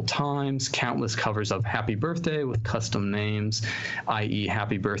multiple times, countless covers of Happy Birthday with custom names, i.e.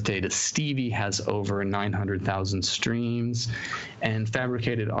 Happy Birthday to Stevie has over 900,000 streams, and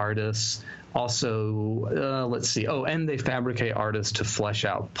fabricated artists also, and they fabricate artists to flesh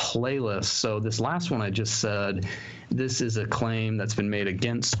out playlists. So this last one I just said, this is a claim that's been made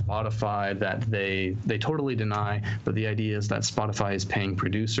against Spotify that they totally deny, but the idea is that Spotify is paying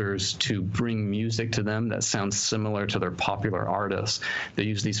producers to bring music to them that sounds similar to their popular artists. They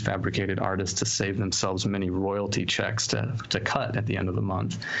use these fabricated artists to save themselves many royalty checks to cut at the end of the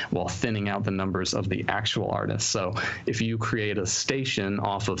month, while thinning out the numbers of the actual artists. So if you create a station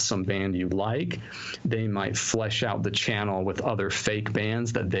off of some band you like, they might flesh out the channel with other fake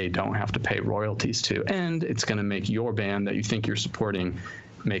bands that they don't have to pay royalties to, and it's going to make your band that you think you're supporting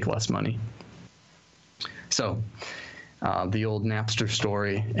make less money. So the old Napster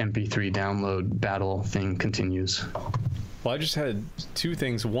story, MP3 download battle thing continues. Well, I just had two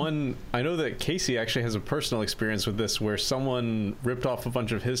things. One, I know that Casey actually has a personal experience with this where someone ripped off a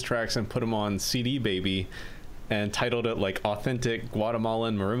bunch of his tracks and put them on CD Baby, and titled it like authentic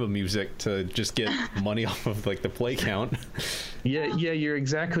Guatemalan marimba music to just get money off of like the play count. Yeah, you're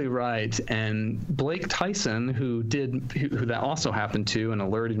exactly right. And Blake Tyson, who that also happened to and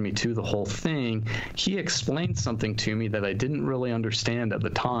alerted me to the whole thing, he explained something to me that I didn't really understand at the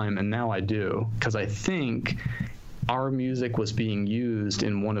time, and now I do, because I think our music was being used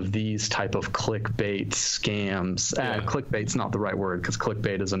in one of these type of clickbait scams. Clickbait's not the right word, because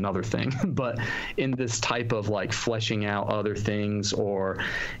clickbait is another thing, but in this type of like fleshing out other things, or,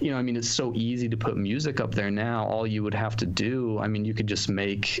 you know, I mean, it's so easy to put music up there now. All you would have to do, I mean, you could just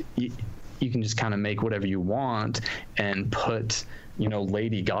you can just kind of make whatever you want and put, you know,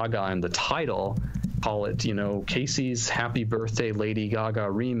 Lady Gaga in the title, call it, you know, Casey's Happy Birthday Lady Gaga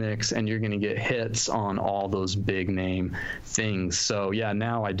remix, and you're going to get hits on all those big name things. So yeah,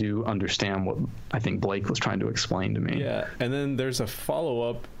 now I do understand what I think Blake was trying to explain to me. Yeah, and then there's a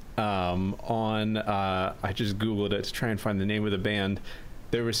follow-up on, I just Googled it to try and find the name of the band.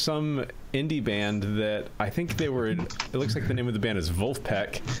 There was some indie band that I think it looks like the name of the band is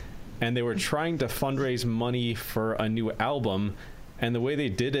Wolfpack, and they were trying to fundraise money for a new album. And the way they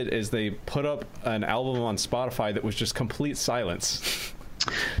did it is they put up an album on Spotify that was just complete silence.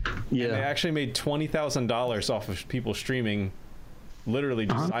 Yeah. And they actually made $20,000 off of people streaming, literally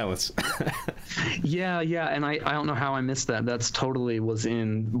just silence. Yeah. And I don't know how I missed that. That's totally was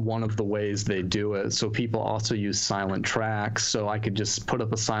in one of the ways they do it. So people also use silent tracks. So I could just put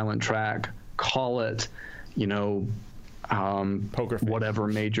up a silent track, call it, you know, Poker Face, whatever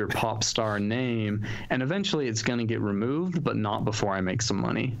major pop star name, and eventually it's going to get removed, but not before I make some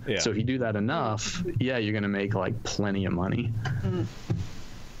money. Yeah. So if you do that enough, yeah, you're going to make like plenty of money. Mm-hmm.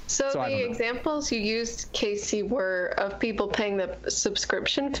 So the examples you used, Casey, were of people paying the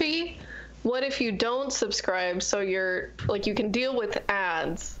subscription fee. What if you don't subscribe? So you're like, you can deal with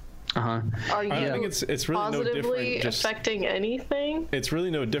ads. Are you I think it's really positively no different, affecting anything? It's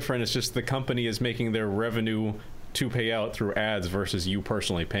really no different. It's just the company is making their revenue to pay out through ads versus you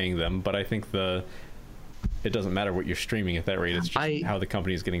personally paying them. But I think it doesn't matter what you're streaming at that rate. It's just how the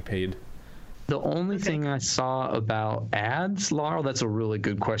company is getting paid. The only thing I saw about ads, Laurel, that's a really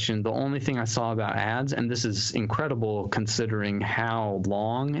good question. The only thing I saw about ads, and this is incredible considering how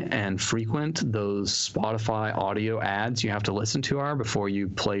long and frequent those Spotify audio ads you have to listen to are before you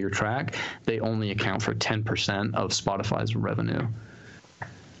play your track, they only account for 10% of Spotify's revenue.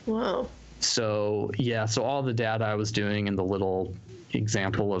 Wow. So, yeah, so all the data I was doing in the little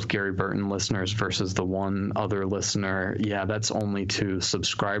example of Gary Burton listeners versus the one other listener, yeah, that's only to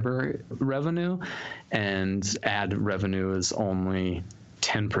subscriber revenue, and ad revenue is only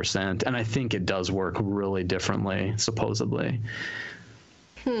 10%. And I think it does work really differently, supposedly.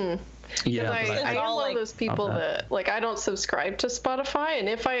 Yeah, I am one of those people that, like, I don't subscribe to Spotify, and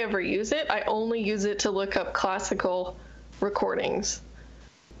if I ever use it, I only use it to look up classical recordings.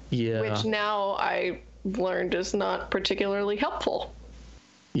 Yeah. Which now I learned is not particularly helpful.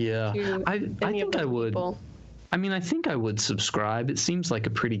 Yeah. I think I would. People. I mean, I think I would subscribe. It seems like a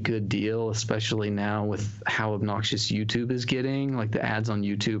pretty good deal, especially now with how obnoxious YouTube is getting. Like, the ads on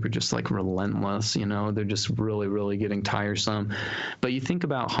YouTube are just like relentless, you know, they're just really, really getting tiresome. But you think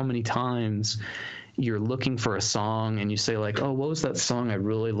about how many times you're looking for a song and you say like, oh, what was that song I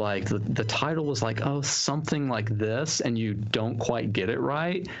really liked? The title was like, oh, something like this, and you don't quite get it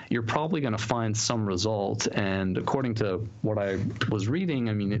right. You're probably going to find some result. And according to what I was reading,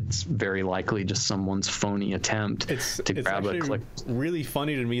 I mean, it's very likely just someone's phony attempt to grab a click. It's really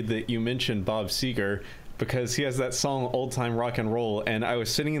funny to me that you mentioned Bob Seger, because he has that song Old Time Rock and Roll, and I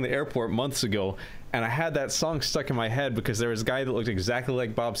was sitting in the airport months ago and I had that song stuck in my head because there was a guy that looked exactly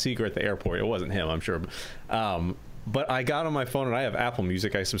like Bob Seger at the airport. It wasn't him, I'm sure. But I got on my phone, and I have Apple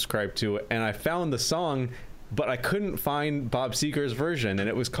Music I subscribe to, and I found the song, but I couldn't find Bob Seger's version, and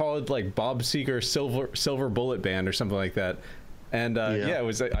it was called like Bob Seger Silver Bullet Band or something like that. And yeah, it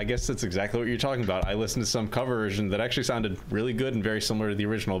was. I guess that's exactly what you're talking about. I listened to some cover version that actually sounded really good and very similar to the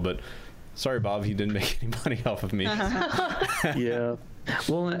original, but sorry, Bob, he didn't make any money off of me. Yeah.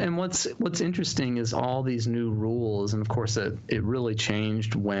 Well, and what's interesting is all these new rules, and of course it really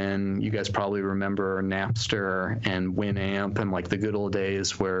changed when you guys probably remember Napster and Winamp and like the good old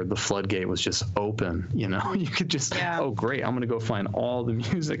days where the floodgate was just open. You know, you could just oh great, I'm gonna go find all the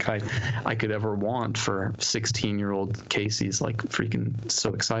music I could ever want for 16-year-old Casey's like freaking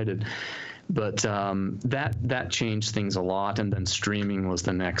so excited. But that changed things a lot, and then streaming was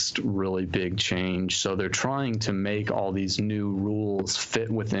the next really big change. So they're trying to make all these new rules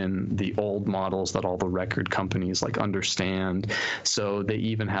fit within the old models that all the record companies like understand. So they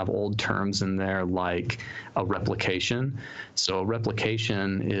even have old terms in there like a replication. So a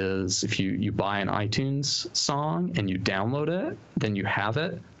replication is if you buy an iTunes song and you download it, then you have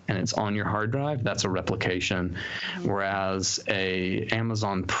it and it's on your hard drive, that's a replication. Whereas a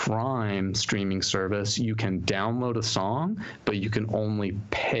Amazon Prime streaming service, you can download a song, but you can only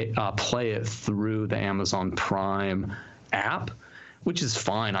play it through the Amazon Prime app, which is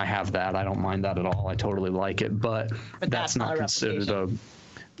fine. I have that. I don't mind that at all. I totally like it. But that's not considered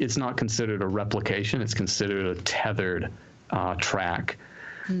it's not considered a replication. It's considered a tethered track.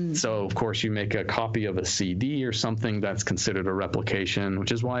 So, of course, you make a copy of a CD or something, that's considered a replication,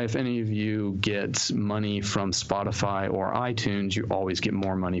 which is why if any of you get money from Spotify or iTunes, you always get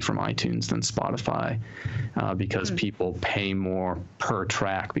more money from iTunes than Spotify because people pay more per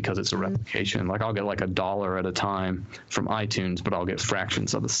track because it's a replication. Like I'll get like $1 at a time from iTunes, but I'll get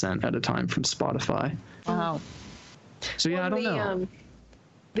fractions of a cent at a time from Spotify. Wow. So, yeah, I don't know.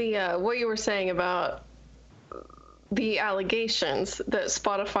 What you were saying about the allegations that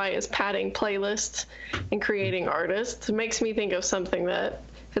Spotify is padding playlists and creating artists makes me think of something that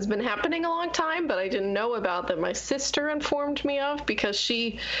has been happening a long time, but I didn't know about, that my sister informed me of because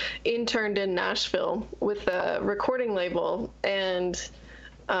she interned in Nashville with a recording label. And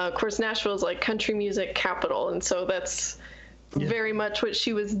of course, Nashville is like country music capital. And so that's very much what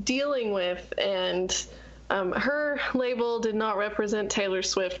she was dealing with. And her label did not represent Taylor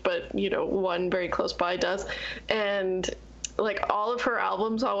Swift, but, you know, one very close by does. And like all of her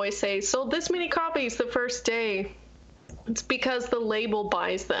albums always say, sold this many copies the first day. It's because the label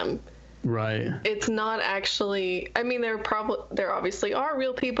buys them. Right. It's not actually, I mean, there obviously are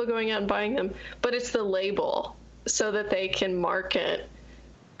real people going out and buying them, but it's the label so that they can market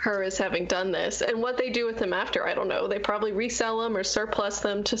her as having done this. And what they do with them after, I don't know. They probably resell them or surplus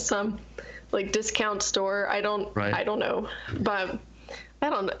them to some like discount store. I don't know, but I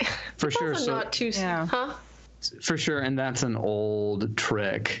don't know. For sure. So, not too, For sure. And that's an old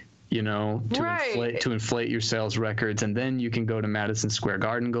trick, you know, to inflate your sales records. And then you can go to Madison Square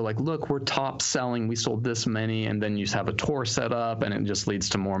Garden and go like, look, we're top selling. We sold this many. And then you have a tour set up and it just leads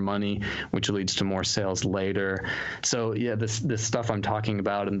to more money, which leads to more sales later. So yeah, this stuff I'm talking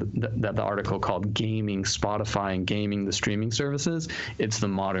about and the article called Gaming Spotify and Gaming the Streaming Services, it's the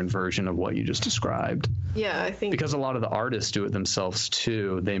modern version of what you just described. Yeah, I think. Because a lot of the artists do it themselves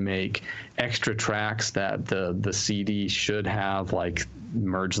too. They make extra tracks that the CD should have, like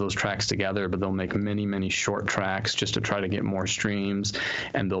merge those tracks together, but they'll make many short tracks just to try to get more streams,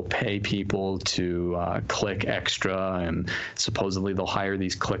 and they'll pay people to click extra, and supposedly they'll hire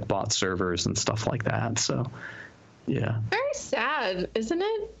these ClickBot servers and stuff like that. So yeah, very sad, isn't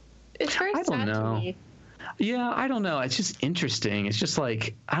it? It's very sad to me. Yeah, I don't know. It's just interesting. It's just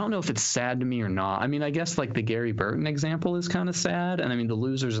like, I don't know if it's sad to me or not. I mean, I guess like the Gary Burton example is kind of sad. And I mean, the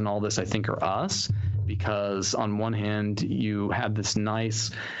losers in all this, I think, are us, because on one hand, you had this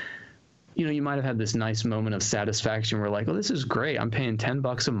nice, you know, you might have had this nice moment of satisfaction where like, oh, this is great. I'm paying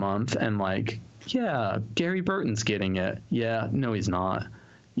 $10 a month. And like, yeah, Gary Burton's getting it. Yeah, no, he's not.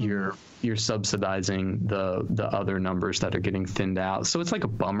 You're subsidizing the other numbers that are getting thinned out. So it's like a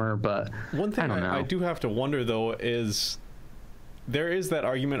bummer, but one thing I don't know. I do have to wonder though is there is that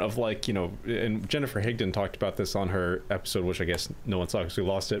argument of like, you know, and Jennifer Higdon talked about this on her episode, which I guess no one saw because we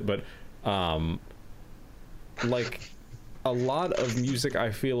lost it, but like a lot of music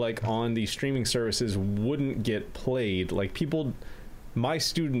I feel like on the streaming services wouldn't get played. Like people, my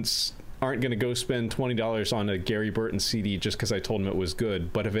students aren't going to go spend $20 on a Gary Burton CD just because I told them it was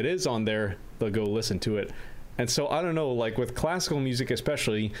good. But if it is on there, they'll go listen to it. And so I don't know, like with classical music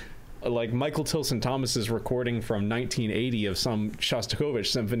especially, like Michael Tilson Thomas's recording from 1980 of some Shostakovich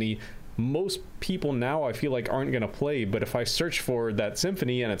symphony, most people now I feel like aren't going to play. But if I search for that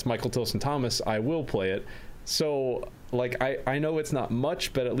symphony and it's Michael Tilson Thomas, I will play it. So like I know it's not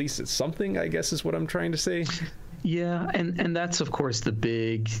much, but at least it's something, I guess is what I'm trying to say. Yeah, and that's of course the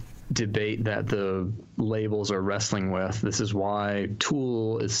big debate that the labels are wrestling with. This is why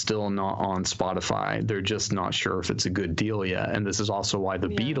Tool is still not on Spotify. They're just not sure if it's a good deal yet. And this is also why the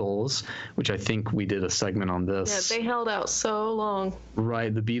Beatles, which I think we did a segment on this. Yeah, they held out so long.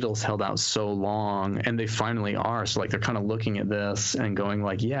 Right, the Beatles held out so long, and they finally are. So like they're kind of looking at this and going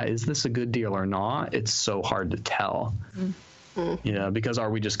like, yeah, is this a good deal or not? It's so hard to tell. Yeah, because are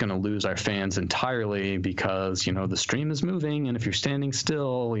we just going to lose our fans entirely because, you know, the stream is moving, and if you're standing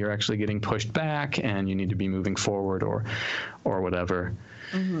still, you're actually getting pushed back and you need to be moving forward or whatever.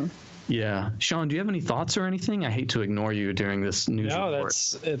 Yeah. Sean, do you have any thoughts or anything? I hate to ignore you during this news report.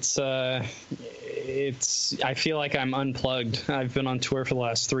 I feel like I'm unplugged. I've been on tour for the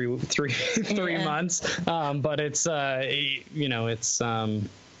last three months. But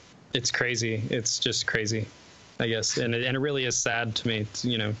it's crazy. It's just crazy, I guess. And it really is sad to me,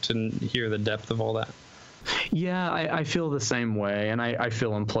 to hear the depth of all that. Yeah, I feel the same way, and I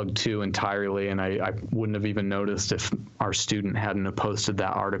feel unplugged too entirely, and I wouldn't have even noticed if our student hadn't have posted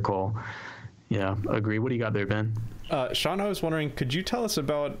that article. Yeah, agree. What do you got there, Ben? Sean, I was wondering, could you tell us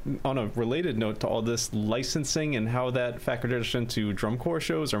about, on a related note to all this, licensing and how that factors into drum corps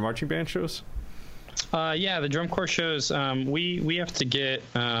shows or marching band shows? Yeah, the drum corps shows, we have to get,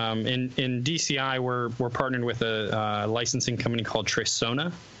 in DCI, we're partnered with a licensing company called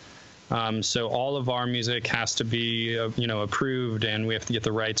Tresona. So all of our music has to be, approved, and we have to get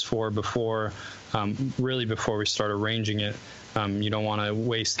the rights before we start arranging it. You don't want to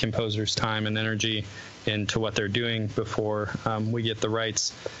waste composers' time and energy into what they're doing before we get the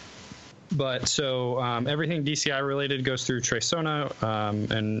rights. But so everything DCI related goes through Tresona,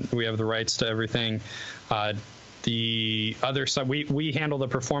 and we have the rights to everything. The other side, we handle the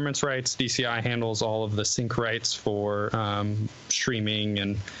performance rights. DCI handles all of the sync rights for streaming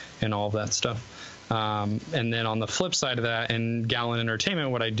and all of that stuff. And then on the flip side of that, in Gallon Entertainment,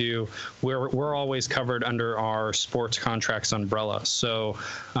 what I do, we're always covered under our sports contracts umbrella. So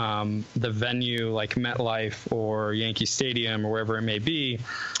the venue like MetLife or Yankee Stadium or wherever it may be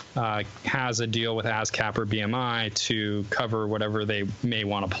has a deal with ASCAP or BMI to cover whatever they may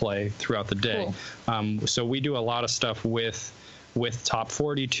want to play throughout the day. Cool. So we do a lot of stuff with top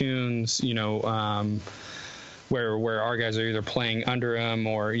 40 tunes, where our guys are either playing under them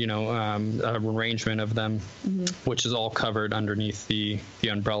or, an arrangement of them, which is all covered underneath the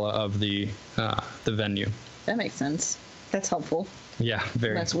umbrella of the venue. That makes sense. That's helpful. Yeah,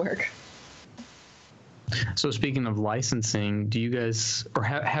 very. Less work. So speaking of licensing, do you guys, or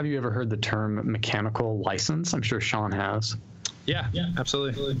have you ever heard the term mechanical license? I'm sure Sean has. Yeah,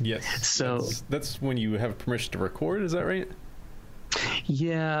 absolutely. Yes. So that's when you have permission to record, is that right?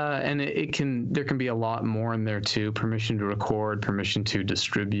 Yeah, and there can be a lot more in there too. Permission to record, permission to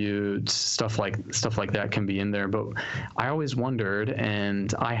distribute, stuff like that can be in there. But I always wondered,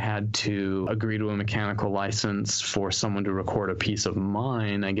 and I had to agree to a mechanical license for someone to record a piece of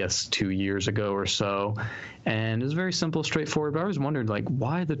mine, I guess 2 years ago or so. And it was very simple, straightforward. But I always wondered,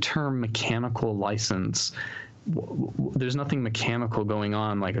 why the term mechanical license? There's nothing mechanical going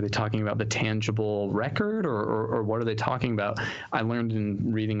on. Are they talking about the tangible record or what are they talking about? I learned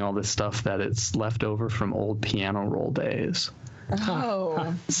in reading all this stuff that it's left over from old piano roll days.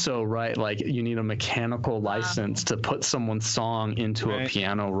 Oh. So, right, you need a mechanical license to put someone's song into a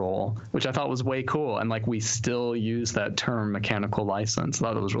piano roll, which I thought was way cool. And we still use that term mechanical license. I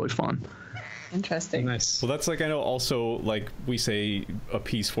thought it was really fun. Interesting. Nice. Well, that's I know also we say a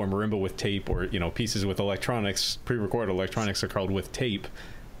piece for marimba with tape, or pieces with electronics, pre-recorded electronics are called with tape,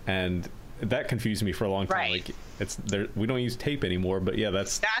 and that confused me for a long time. Right. It's there. We don't use tape anymore, but yeah,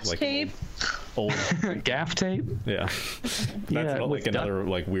 that's tape. Old gaff tape. Yeah, that's another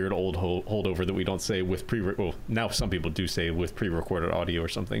weird old holdover that we don't say with well, now some people do say with pre-recorded audio or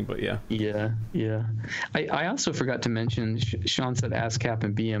something, but yeah. Yeah. I also forgot to mention. Sean said ASCAP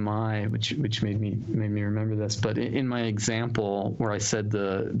and BMI, which made me remember this. But in my example where I said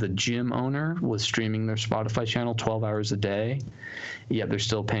the gym owner was streaming their Spotify channel 12 hours a day, yet they're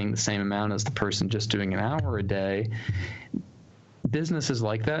still paying the same amount as the person just doing an hour a day. Businesses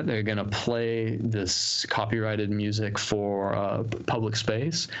like that, they're going to play this copyrighted music for public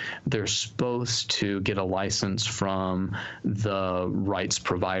space. They're supposed to get a license from the rights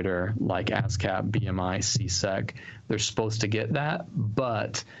provider like ASCAP, BMI, CSEC. They're supposed to get that,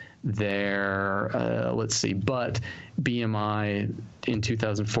 but but BMI in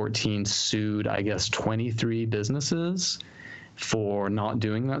 2014 sued, I guess, 23 businesses for not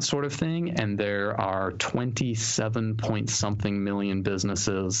doing that sort of thing, and there are 27-point-something million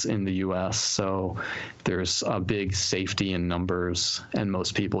businesses in the U.S., so there's a big safety in numbers, and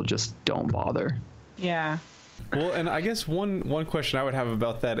most people just don't bother. Yeah. Well, and I guess one question I would have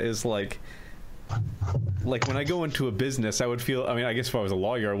about that is when I go into a business, I would feel, I guess if I was a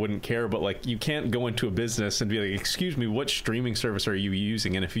lawyer, I wouldn't care, but you can't go into a business and be like, excuse me, what streaming service are you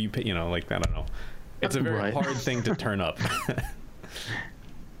using? And if you pay, I don't know. It's a very hard thing to turn up.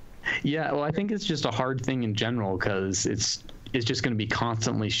 Yeah, well, I think it's just a hard thing in general because it's just going to be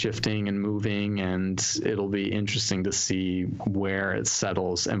constantly shifting and moving, and it'll be interesting to see where it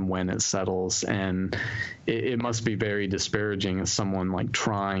settles and when it settles. And it must be very disparaging as someone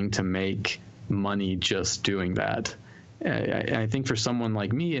trying to make money just doing that. I think for someone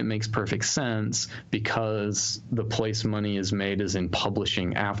like me, it makes perfect sense because the place money is made is in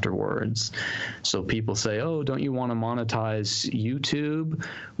publishing afterwards. So people say, oh, don't you want to monetize YouTube?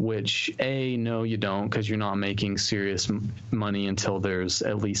 Which, A, no, you don't, because you're not making serious money until there's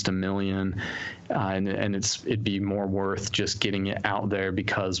at least 1 million. And it'd be more worth just getting it out there,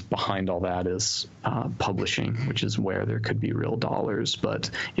 because behind all that is publishing, which is where there could be real dollars. But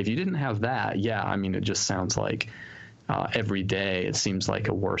if you didn't have that, yeah, I mean, it just sounds like every day it seems like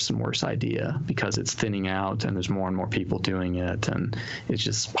a worse and worse idea, because it's thinning out and there's more and more people doing it, and it's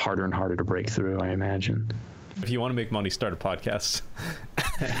just harder and harder to break through, I imagine. If you want to make money, start a podcast.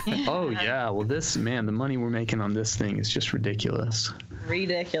 Oh yeah, well the money we're making on this thing is just ridiculous.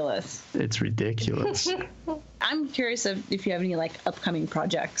 Ridiculous. It's ridiculous. I'm curious if you have any like upcoming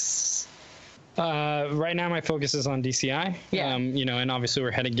projects. Right now, my focus is on DCI. Yeah. And obviously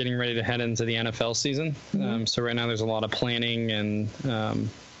we're getting ready to head into the NFL season. So right now there's a lot of planning and,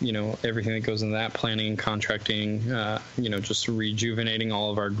 everything that goes into that, planning, contracting, just rejuvenating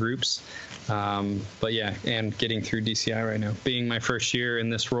all of our groups. But yeah, and getting through DCI right now. Being my first year in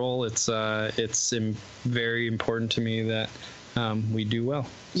this role, it's very important to me that we do well.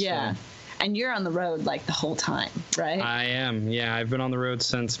 Yeah. So. And you're on the road like the whole time, right? I am. Yeah, I've been on the road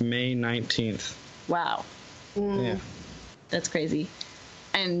since May 19th. Wow. Yeah. That's crazy.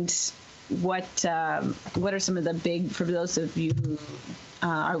 And what are some of the big, for those of you who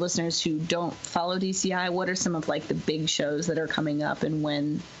our listeners who don't follow DCI, what are some of like the big shows that are coming up, and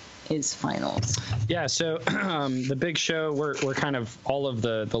when is finals? Yeah, so the big show, we're kind of all of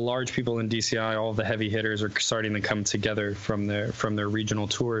the large people in DCI, all of the heavy hitters are starting to come together from their regional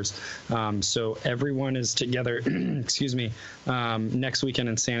tours. So everyone is together, excuse me, next weekend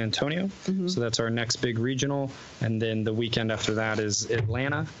in San Antonio. So that's our next big regional, and then the weekend after that is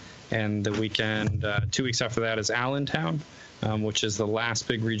Atlanta, and the weekend 2 weeks after that is Allentown. Which is the last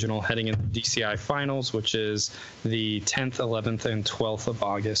big regional heading in the DCI finals, which is the 10th, 11th, and 12th of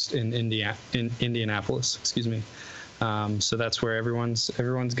August in Indianapolis. Excuse me. So that's where everyone's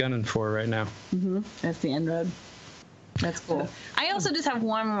gunning for right now. That's the end road. That's cool. I also just have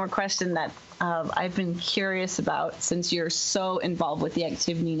one more question that I've been curious about, since you're so involved with the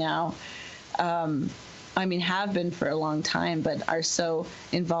activity now. Have been for a long time, but are so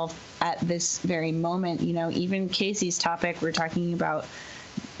involved at this very moment. Even Casey's topic, we're talking about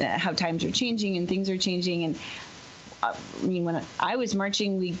how times are changing and things are changing. And when I was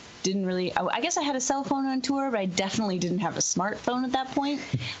marching, we didn't really, I guess I had a cell phone on tour, but I definitely didn't have a smartphone at that point.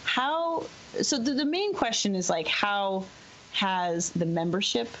 So the main question is like, how has the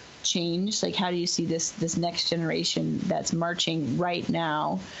membership changed? Like, how do you see this next generation that's marching right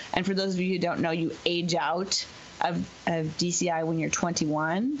now? And for those of you who don't know, you age out of DCI when you're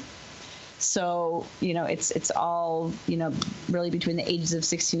 21. So, it's all, really between the ages of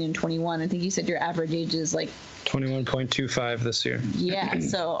 16 and 21. I think you said your average age is like 21.25 this year. Yeah,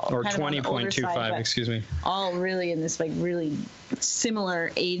 so or 20.25, excuse me. All really in this like really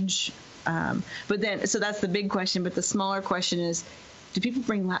similar age. But then, so that's the big question. But the smaller question is, do people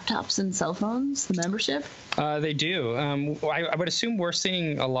bring laptops and cell phones, the membership? They do. I would assume we're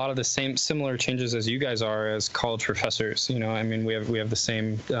seeing a lot of the similar changes as you guys are as college professors. We have the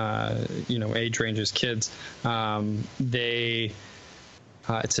same, age range as kids.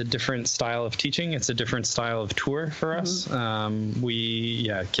 It's a different style of teaching. It's a different style of tour for us.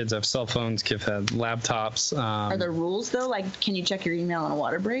 Kids have cell phones, kids have laptops. Are there rules though? Like, can you check your email on a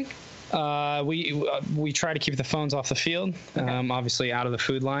water break? We try to keep the phones off the field. Okay. Obviously, out of the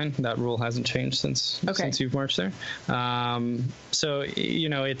food line. That rule hasn't changed since you've marched there. So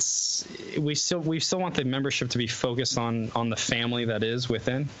we still want the membership to be focused on the family that is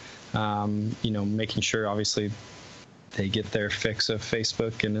within. Making sure obviously they get their fix of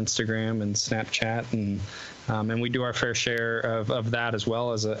Facebook and Instagram and Snapchat, and we do our fair share of that as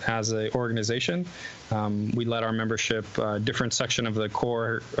well as a organization. We let our membership, different section of the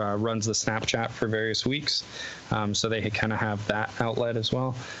core runs the Snapchat for various weeks, so they kind of have that outlet as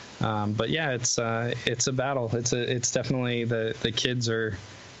well. But yeah, it's a battle. It's definitely the kids are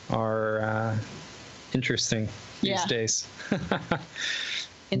interesting these days.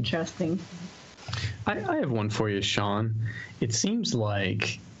 Interesting. I have one for you, Sean. It seems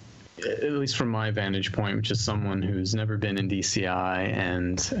like, at least from my vantage point, which is someone who's never been in DCI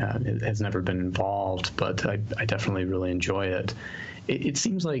and has never been involved, but I definitely really enjoy it. It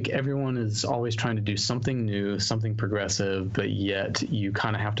seems like everyone is always trying to do something new, something progressive, but yet you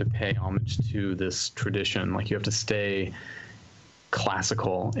kind of have to pay homage to this tradition. Like, you have to stay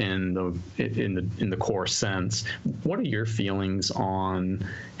classical in the core sense. What are your feelings on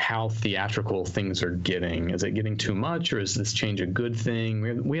how theatrical things are getting? Is it getting too much, or is this change a good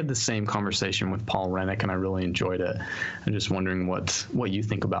thing? We had the same conversation with Paul Rennick, and I really enjoyed it. I'm just wondering what you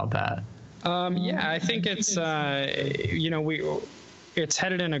think about that. Yeah, I think it's it's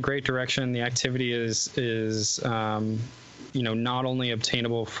headed in a great direction. The activity is not only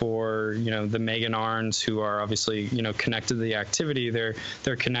obtainable for the Megan Arns, who are obviously connected to the activity. They're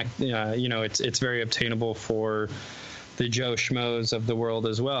it's very obtainable for the Joe Schmoes of the world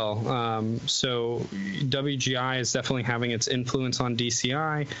as well. So WGI is definitely having its influence on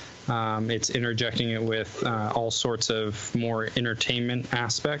DCI. It's interjecting it with all sorts of more entertainment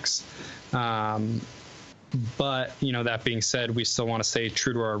aspects. But that being said, we still want to stay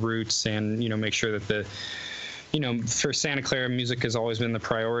true to our roots and make sure that for Santa Clara, music has always been the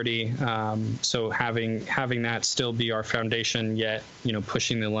priority. So having that still be our foundation, yet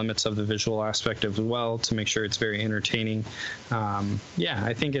pushing the limits of the visual aspect as well to make sure it's very entertaining.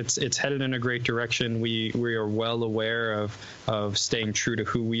 I think it's headed in a great direction. We are well aware of staying true to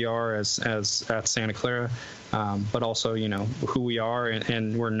who we are as at Santa Clara, but also who we are,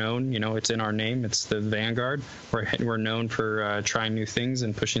 and we're known. It's in our name. It's the Vanguard. We're known for trying new things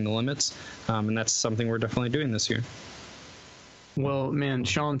and pushing the limits, and that's something we're definitely doing this year. Well, man,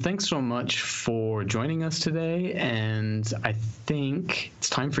 Sean, thanks so much for joining us today, and I think it's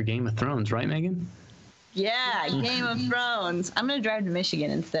time for Game of Thrones, right, Megan? Yeah, Game of Thrones. I'm going to drive to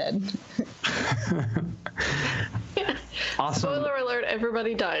Michigan instead. Awesome. Spoiler alert,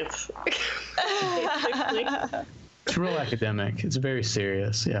 everybody dies. It's real academic. It's very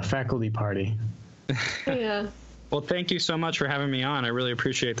serious. Yeah, faculty party. Yeah. Well, thank you so much for having me on. I really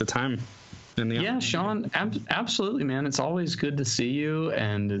appreciate the time. Yeah, Sean, absolutely, man. It's always good to see you,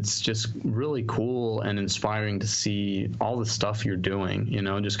 and it's just really cool and inspiring to see all the stuff you're doing.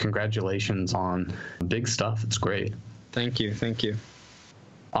 Just congratulations on big stuff. It's great. Thank you.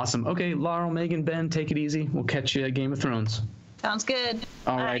 Awesome. Okay, Laurel, Megan, Ben, take it easy. We'll catch you at Game of Thrones. Sounds good.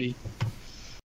 Alrighty. Bye.